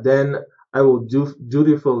 then I will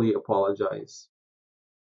dutifully apologize.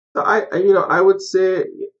 So I would say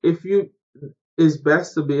if you it's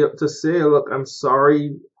best to be able to say, look, I'm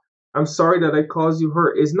sorry. I'm sorry that I caused you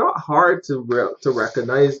hurt. It's not hard to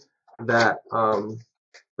recognize that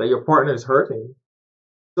that your partner is hurting.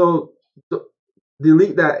 So d-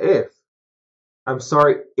 delete that if. I'm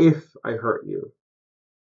sorry if I hurt you.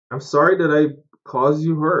 I'm sorry that I caused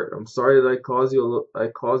you hurt. I'm sorry that I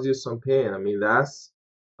caused you some pain. I mean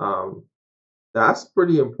um that's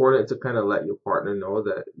pretty important to kind of let your partner know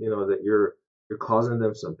that that you're causing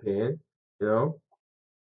them some pain. You know,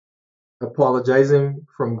 apologizing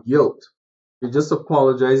from guilt. You're just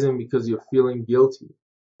apologizing because you're feeling guilty.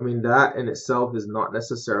 I mean, that in itself is not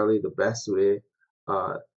necessarily the best way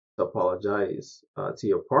uh, to apologize to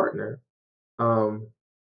your partner. Um,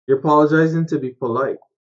 you're apologizing to be polite,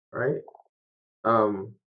 right?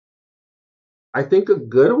 Um, I think a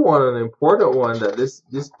good one, an important one that this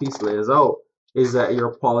piece lays out is that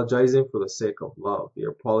you're apologizing for the sake of love.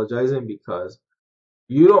 You're apologizing because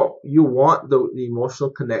you want the emotional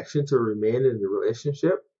connection to remain in the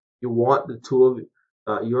relationship. You want the two of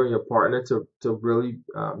you and your partner to really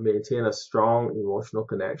maintain a strong emotional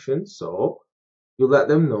connection. So you let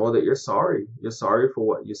them know that you're sorry. You're sorry for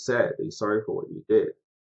what you said. You're sorry for what you did.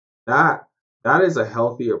 That that is a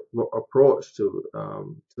healthy approach to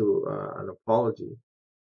an apology.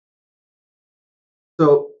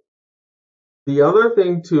 So the other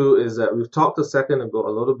thing too is that we've talked a second ago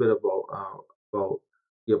a little bit about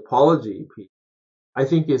the apology piece. I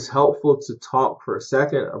think it's helpful to talk for a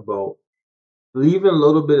second about leaving a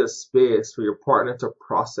little bit of space for your partner to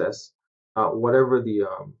process whatever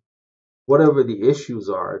whatever the issues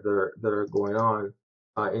are that are going on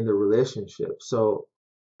in the relationship. So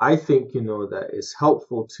I think that it's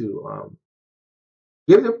helpful to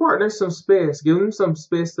give your partner some space, give them some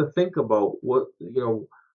space to think about what the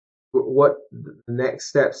next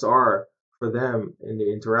steps are for them in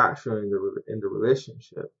the interaction in the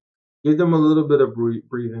relationship. Give them a little bit of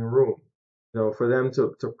breathing room, for them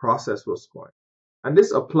to process what's going on. And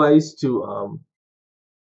this applies to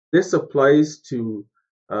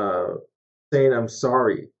uh, saying I'm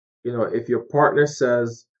sorry. If your partner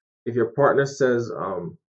says they're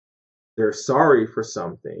sorry for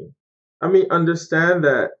something, I mean, understand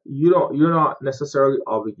that you're not necessarily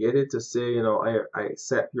obligated to say, I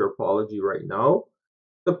accept your apology right now.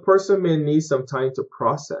 The person may need some time to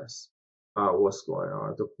process what's going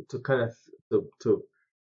on, to kind of to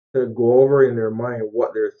go over in their mind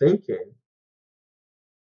what they're thinking.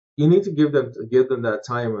 You need to give them that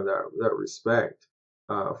time and that respect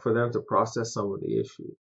for them to process some of the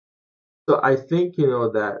issues. So I think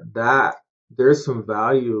that there's some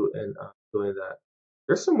value in doing that.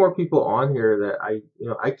 There's some more people on here that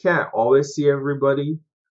I can't always see everybody,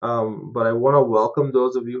 but I want to welcome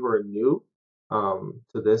those of you who are new.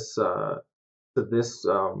 to this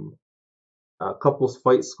couples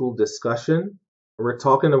fight school discussion. We're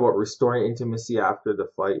talking about restoring intimacy after the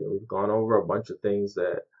fight. We've gone over a bunch of things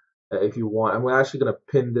that if you want, I'm actually going to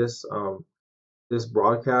pin this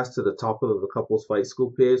broadcast to the top of the couples fight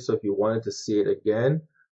school page. So if you wanted to see it again,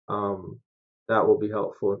 um, that will be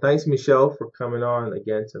helpful. And thanks, Michelle, for coming on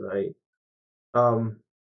again tonight. Um,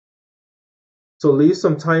 so leave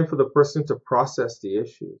some time for the person to process the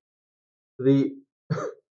issue. The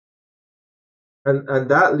and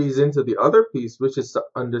that leads into the other piece, which is to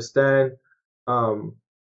understand. Um,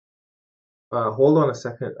 hold on a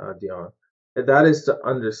second, Dion. And that is to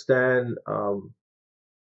understand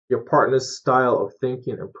your partner's style of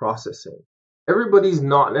thinking and processing. Everybody's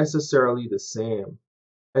not necessarily the same,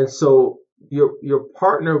 and so your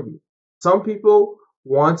partner. Some people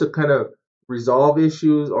want to kind of resolve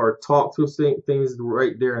issues or talk through things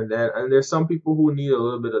right there and then, and there's some people who need a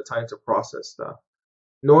little bit of time to process stuff.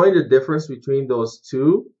 Knowing the difference between those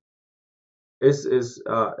two is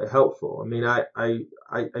helpful. I mean, I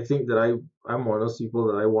think that I'm one of those people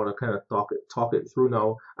that I want to kind of talk it through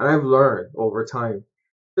now, and I've learned over time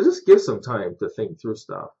to just give some time to think through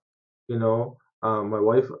stuff. You know, my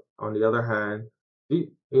wife, on the other hand,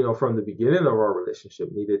 from the beginning of our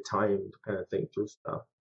relationship, needed time to kind of think through stuff,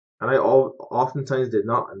 and oftentimes did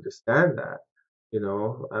not understand that.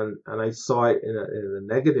 And I saw it in a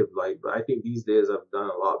negative light, but I think these days I've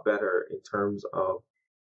done a lot better in terms of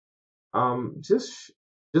um, just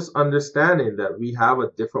just understanding that we have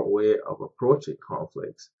a different way of approaching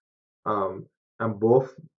conflicts, um, and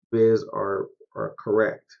both ways are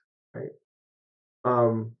correct, right?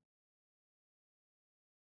 Um,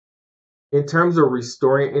 in terms of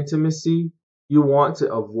restoring intimacy, you want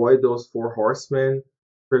to avoid those four horsemen: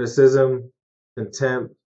 criticism,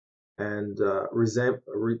 contempt, and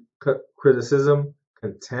criticism,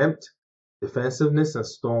 contempt, defensiveness, and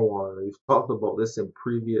stonewalling. We've talked about this in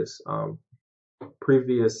previous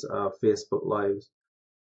Facebook lives.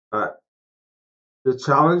 Uh, the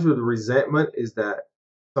challenge with resentment is that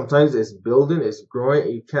sometimes it's building, it's growing,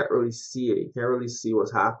 and you can't really see it. You can't really see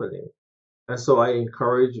what's happening. And so I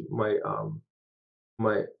encourage my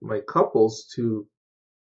couples to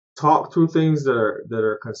talk through things that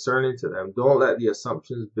are concerning to them. Don't let the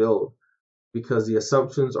assumptions build, because the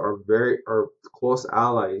assumptions are close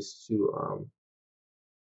allies to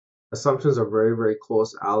assumptions are very, very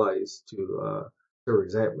close allies to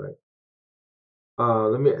resentment.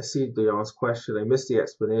 Let me see Dion's question. I missed the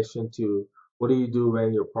explanation to what do you do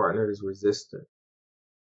when your partner is resistant?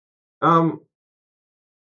 Um,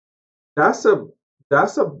 that's a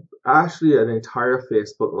that's a actually an entire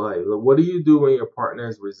Facebook Live. Like, what do you do when your partner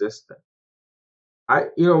is resistant?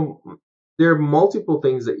 There are multiple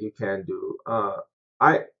things that you can do.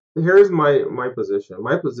 I Here's my position.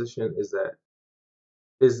 My position is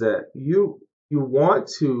that you want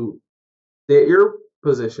to state your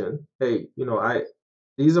position. Hey, I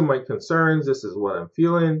these are my concerns. This is what I'm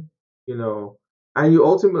feeling. You know, and you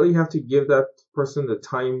ultimately have to give that person the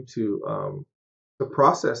time to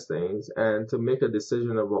process things and to make a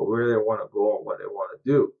decision about where they want to go and what they want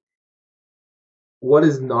to do. What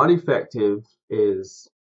is not effective is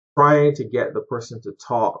trying to get the person to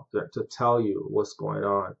talk, to tell you what's going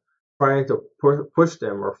on, trying to push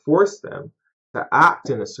them or force them to act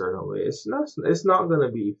in a certain way. It's not going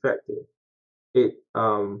to be effective.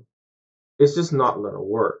 It's just not going to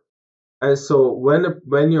work. And so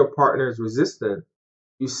when your partner is resistant,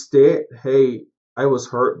 you state, "Hey, I was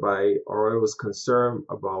hurt by, or I was concerned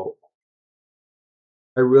about.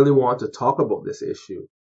 I really want to talk about this issue,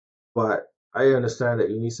 but I understand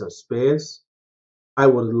that you need some space. I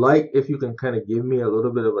would like if you can kind of give me a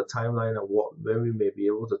little bit of a timeline of when we may be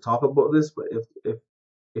able to talk about this. But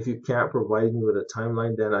if you can't provide me with a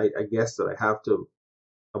timeline, then I guess that I have to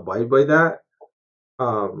abide by that.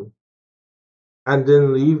 Um, and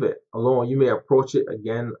then leave it alone. You may approach it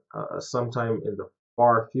again sometime in the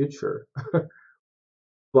far future,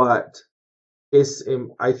 but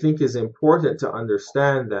I think it's important to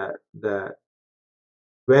understand that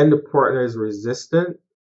when the partner is resistant,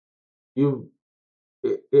 you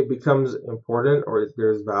it becomes important, or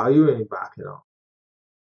there's value in backing off.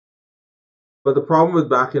 But the problem with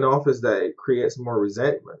backing off is that it creates more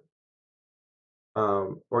resentment,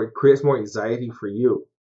 or it creates more anxiety for you.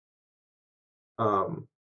 Um,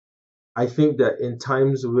 I think that in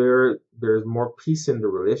times where there's more peace in the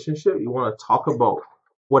relationship, you want to talk about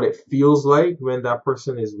what it feels like when that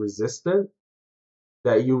person is resistant,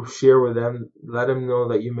 that you share with them, let them know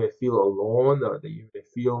that you may feel alone, or that you may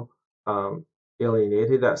feel um,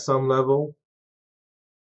 alienated at some level.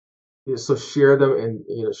 So share them,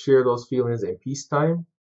 and share those feelings in peacetime.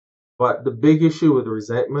 But the big issue with with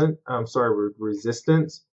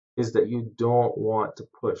resistance, is that you don't want to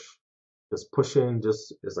push. Just pushing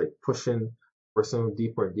just is like pushing person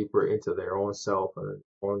deeper and deeper into their own self and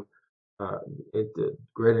own uh, into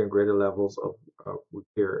greater and greater levels of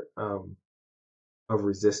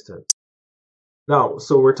resistance. Now,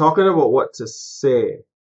 so we're talking about what to say.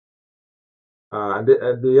 And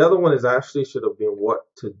the other one is actually should have been what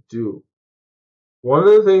to do. One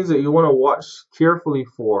of the things that you want to watch carefully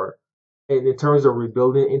for in terms of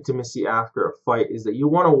rebuilding intimacy after a fight is that you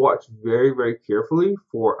want to watch very, very carefully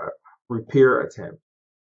for a repair attempt.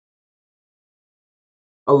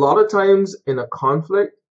 A lot of times in a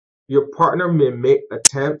conflict, your partner may make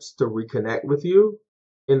attempts to reconnect with you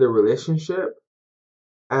in the relationship.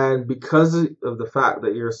 And because of the fact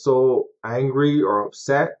that you're so angry or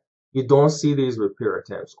upset, you don't see these repair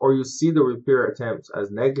attempts, or you see the repair attempts as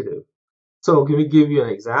negative. So let me give you an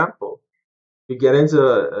example. You get into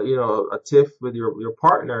a tiff with your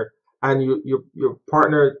partner, and your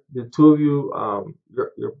partner, the two of you,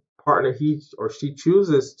 your partner, he or she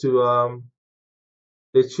chooses to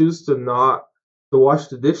they choose to not to wash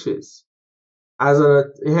the dishes. As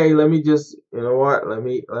a hey, let me just what, let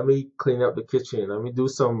me clean up the kitchen. Let me do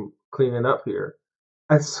some cleaning up here.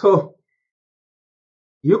 And so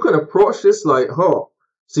you can approach this like, oh,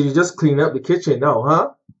 so you just clean up the kitchen now,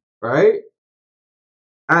 huh? Right?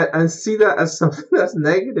 And see that as something that's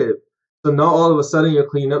negative. So now all of a sudden you're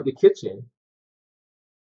cleaning up the kitchen.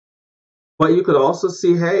 But you could also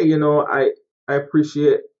see, hey, I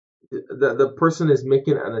appreciate that the person is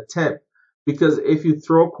making an attempt. Because if you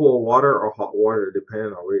throw cold water or hot water,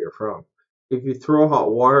 depending on where you're from, if you throw hot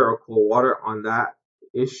water or cold water on that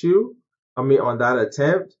issue, on that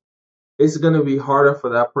attempt, it's going to be harder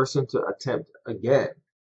for that person to attempt again.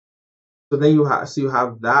 So then you have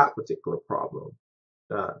that particular problem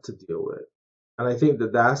to deal with. And I think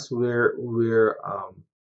that's where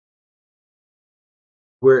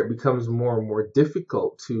it becomes more and more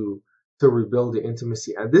difficult to rebuild the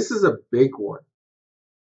intimacy. And this is a big one.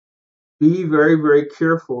 Be very, very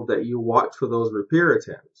careful that you watch for those repair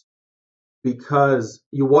attempts, because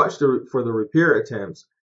you watch for the repair attempts,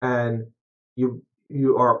 and you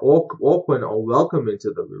are open or welcoming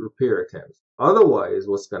to the repair attempts. Otherwise,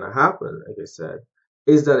 what's going to happen, like I said,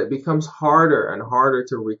 is that it becomes harder and harder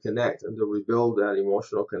to reconnect and to rebuild that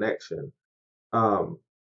emotional connection um,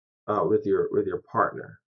 with your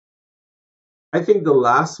partner. I think the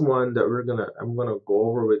last one that I'm gonna go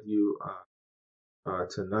over with you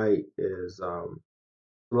tonight is the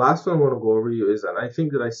last one I want to go over you is, and I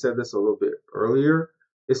think that I said this a little bit earlier,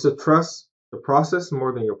 is to trust the process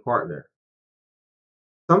more than your partner.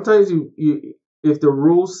 Sometimes if the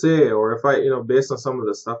rules say, or if based on some of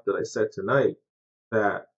the stuff that I said tonight,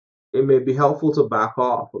 that it may be helpful to back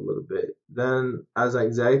off a little bit, then as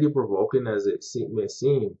anxiety provoking as it may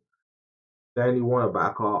seem, then you want to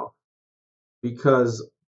back off, because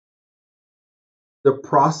the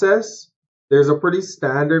process, there's a pretty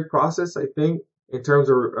standard process, I think, in terms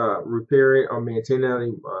of repairing or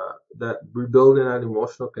maintaining that rebuilding that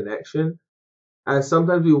emotional connection. And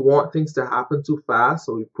sometimes we want things to happen too fast,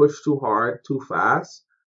 so we push too hard, too fast,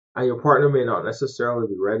 and your partner may not necessarily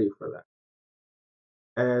be ready for that.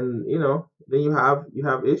 And then you have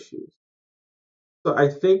issues. So I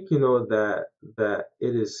think that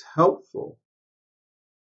it is helpful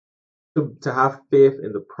to have faith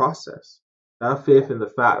in the process, to have faith in the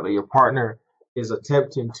fact that your partner is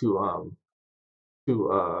attempting to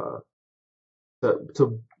to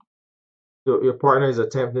your partner is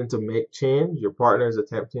attempting to make change. Your partner is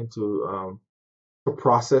attempting to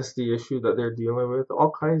process the issue that they're dealing with,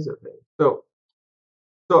 all kinds of things. So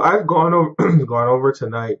I've gone over gone over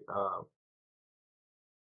tonight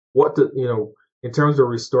what the in terms of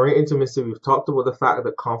restoring intimacy. We've talked about the fact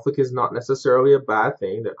that conflict is not necessarily a bad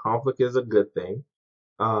thing, that conflict is a good thing.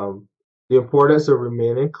 The importance of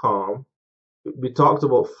remaining calm. We talked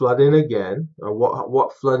about flooding again,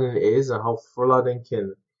 what flooding is and how flooding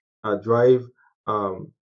can drive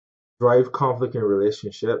um, drive conflict in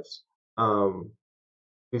relationships. Um,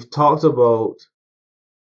 we've talked about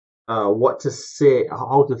what to say,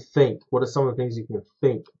 how to think. What are some of the things you can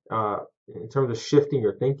think in terms of shifting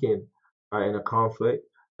your thinking in a conflict?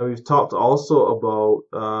 And we've talked also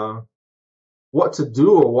about what to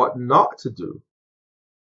do or what not to do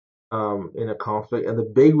in a conflict. And the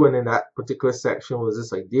big one in that particular section was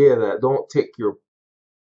this idea that don't take your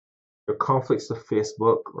conflicts to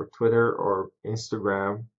Facebook or Twitter or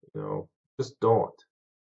Instagram. Just don't.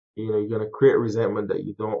 You're gonna create resentment that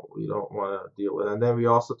you don't want to deal with. And then we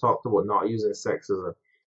also talked about not using sex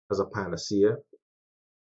as a panacea.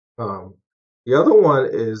 Um, the other one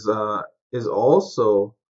is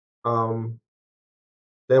also Um,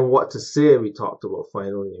 then what to say, we talked about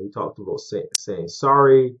finally. We talked about saying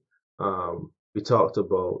sorry. We talked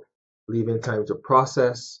about leaving time to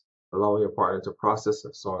process, allowing your partner to process,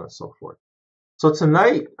 and so on and so forth. So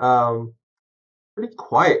tonight, pretty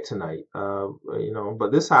quiet tonight,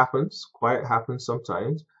 but this happens. Quiet happens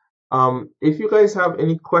sometimes. If you guys have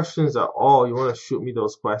any questions at all, you want to shoot me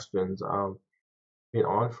those questions. Been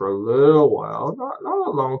on for a little while, not a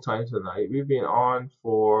long time tonight. We've been on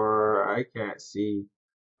for I can't see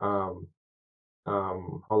um,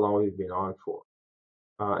 how long we've been on for.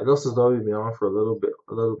 It looks as though we've been on for a little bit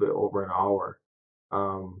over an hour.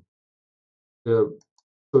 Um, the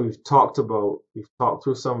so we've talked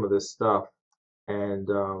through some of this stuff, and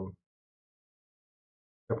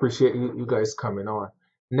appreciate you guys coming on.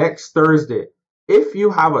 Next Thursday, if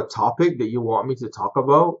you have a topic that you want me to talk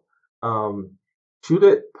about, um,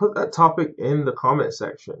 put that topic in the comment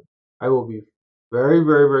section. I will be very,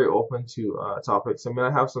 very, very open to topics. I mean,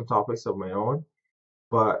 I have some topics of my own,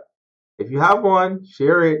 but if you have one,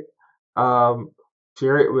 share it. Um,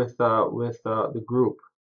 share it with the group,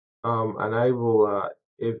 and I will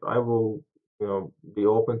if I will be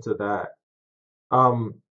open to that.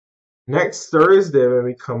 Um, Next Thursday, when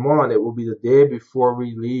we come on, it will be the day before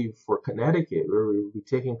we leave for Connecticut, where we will be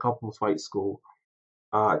taking Couples Fight School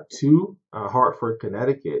to Hartford,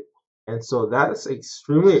 Connecticut. And so that's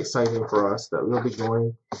extremely exciting for us that we'll be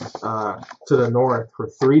going to the north for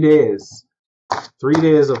 3 days, 3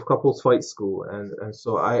 days of Couples Fight School. And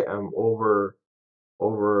so I am overjoyed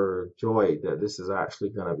that this is actually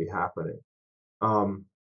going to be happening.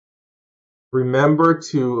 Remember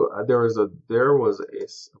to there was a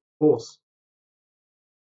post.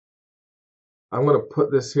 I'm gonna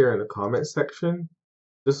put this here in the comment section,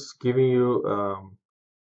 just giving you a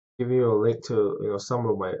link to some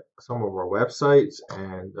of our websites,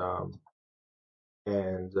 and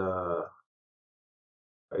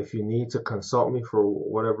if you need to consult me for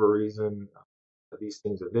whatever reason, these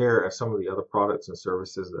things are there, and some of the other products and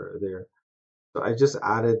services that are there. So I just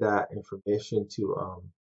added that information to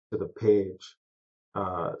the page,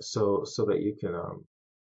 so that you can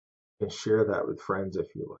share that with friends if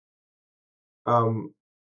you like.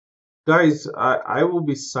 Guys, I will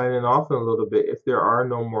be signing off in a little bit if there are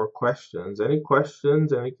no more questions. Any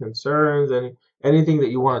questions, any concerns, anything that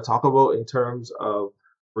you want to talk about in terms of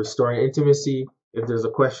restoring intimacy? If there's a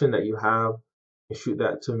question that you have, shoot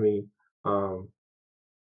that to me. Um,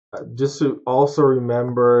 just to also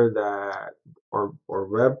remember that our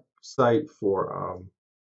website for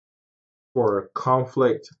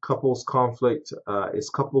couples conflict is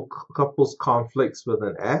couplesconflicts with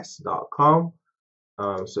an s.com.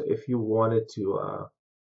 So if you wanted to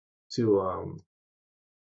um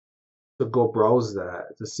to go browse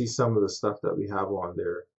that to see some of the stuff that we have on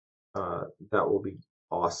there, that will be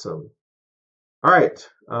awesome. All right,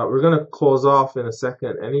 we're gonna close off in a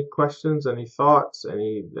second. Any questions, any thoughts,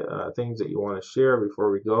 any things that you want to share before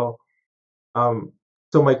we go?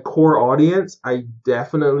 So my core audience, I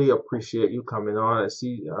definitely appreciate you coming on. I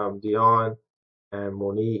see Dion and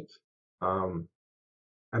Monique, um,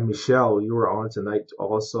 and Michelle, you were on tonight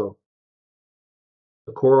also.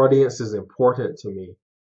 The core audience is important to me.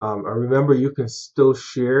 And remember, you can still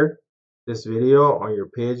share this video on your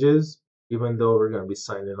pages, even though we're going to be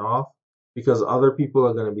signing off, because other people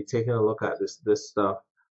are going to be taking a look at this stuff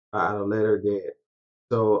at a later date.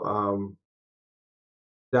 So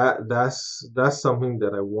that's something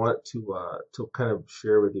that I want to kind of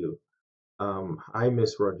share with you. Hi,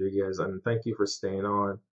 Miss Rodriguez, and thank you for staying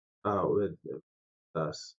on with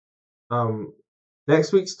us. Um,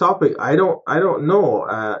 Next week's topic, I don't know.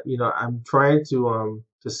 I'm trying to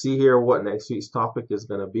see here what next week's topic is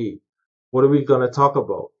gonna be. What are we gonna talk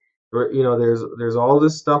about? Or, there's all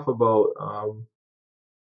this stuff about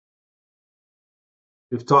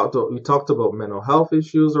we talked about mental health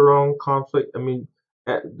issues around conflict. I mean,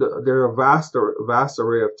 there are vast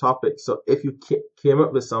array of topics. So if you came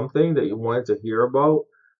up with something that you wanted to hear about,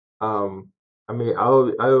 um, I mean, I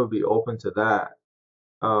would be open to that.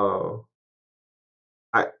 Uh,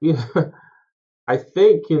 I I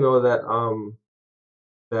think that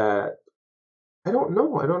I don't know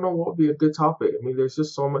what would be a good topic. I mean, there's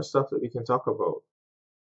just so much stuff that we can talk about.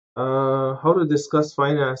 How to discuss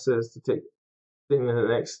finances to take the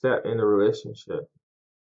next step in a relationship.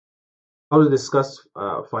 How to discuss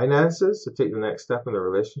finances to take the next step in a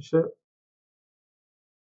relationship.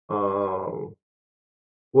 Um,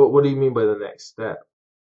 what do you mean by the next step,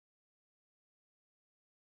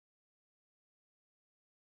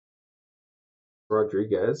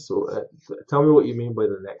 Rodriguez? So tell me what you mean by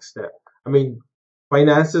the next step. I mean,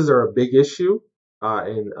 finances are a big issue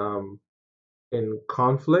in in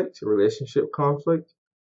conflict, relationship conflict.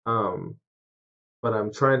 Um, but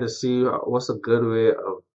I'm trying to see what's a good way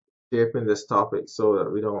of shaping this topic so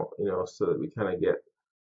that we don't, so that we kind of get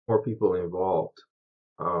more people involved.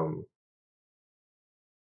 Um,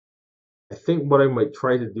 I think what I might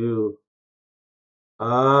try to do.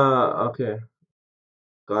 Okay,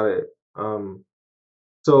 got it. Um,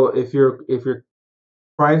 so if you're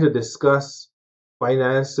trying to discuss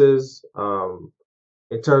finances,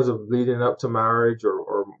 in terms of leading up to marriage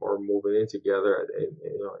or moving in together, in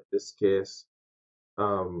this case,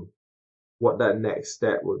 um, what that next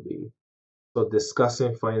step would be. So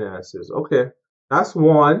discussing finances. Okay, that's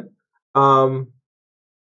one. Um,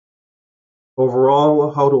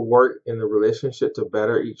 Overall, how to work in the relationship to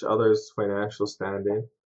better each other's financial standing.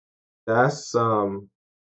 That's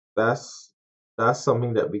that's that's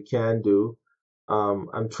something that we can do.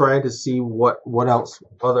 I'm trying to see what else,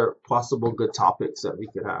 other possible good topics that we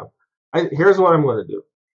could have. Here's what I'm going to do.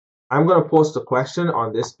 I'm going to post a question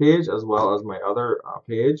on this page as well as my other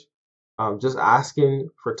page, just asking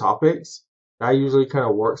for topics. That usually kind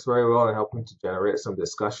of works very well in helping to generate some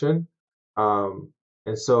discussion. Um,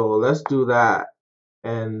 and so let's do that,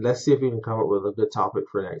 and let's see if we can come up with a good topic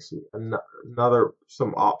for next week.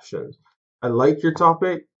 Some options. I like your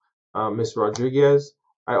topic, Miss Rodriguez.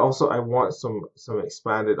 I want some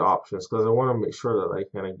expanded options because I want to make sure that I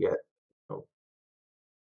kind of get, you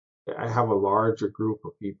I have a larger group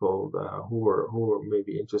of people who are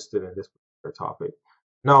maybe interested in this particular topic.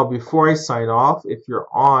 Now, before I sign off, if you're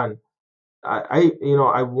on,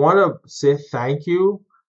 I want to say thank you.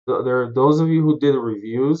 There are those of you who did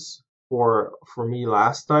reviews for me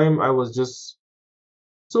last time. I was just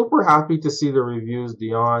super happy to see the reviews,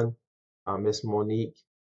 Dion, Miss Monique,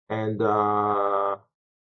 and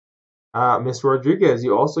Miss Rodriguez.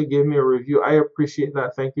 You also gave me a review. I appreciate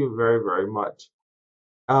that. Thank you very, very much.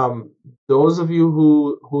 Um, those of you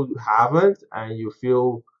who haven't and you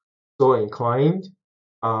feel so inclined,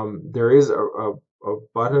 there is a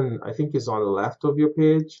button, I think it's on the left of your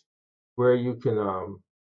page, where you can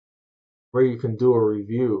do a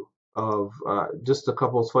review of just the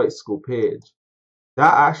Couples Fight School page.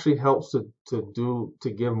 That actually helps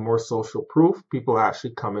to give more social proof. People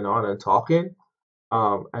actually coming on and talking.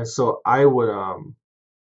 And so I would,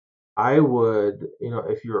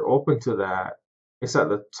 if you're open to that, it's at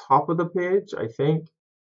the top of the page, I think.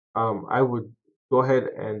 I would go ahead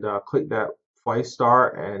and click that 5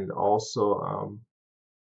 star and also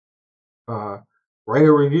uh, write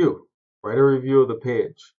a review. Write a review of the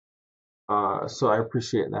page. So I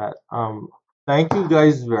appreciate that. Thank you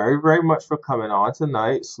guys very, very much for coming on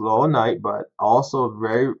tonight. Slow night, but also a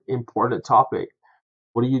very important topic.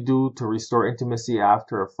 What do you do to restore intimacy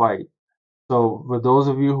after a fight? So for those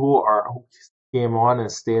of you who came on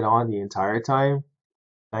and stayed on the entire time,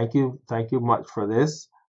 thank you much for this,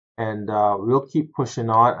 and we'll keep pushing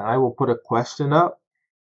on. And I will put a question up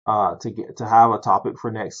to have a topic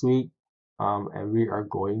for next week, and we are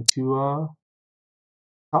going to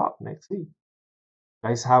talk next week.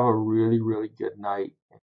 Guys, have a really really good night.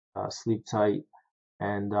 Sleep tight,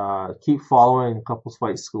 and keep following Couples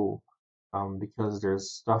Fight School, because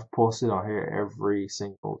there's stuff posted on here every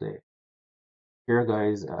single day. Here,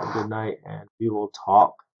 guys, good night, and we will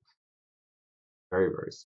talk very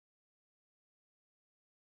very soon.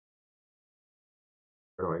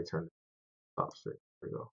 Where do I turn it off straight? There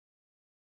we go.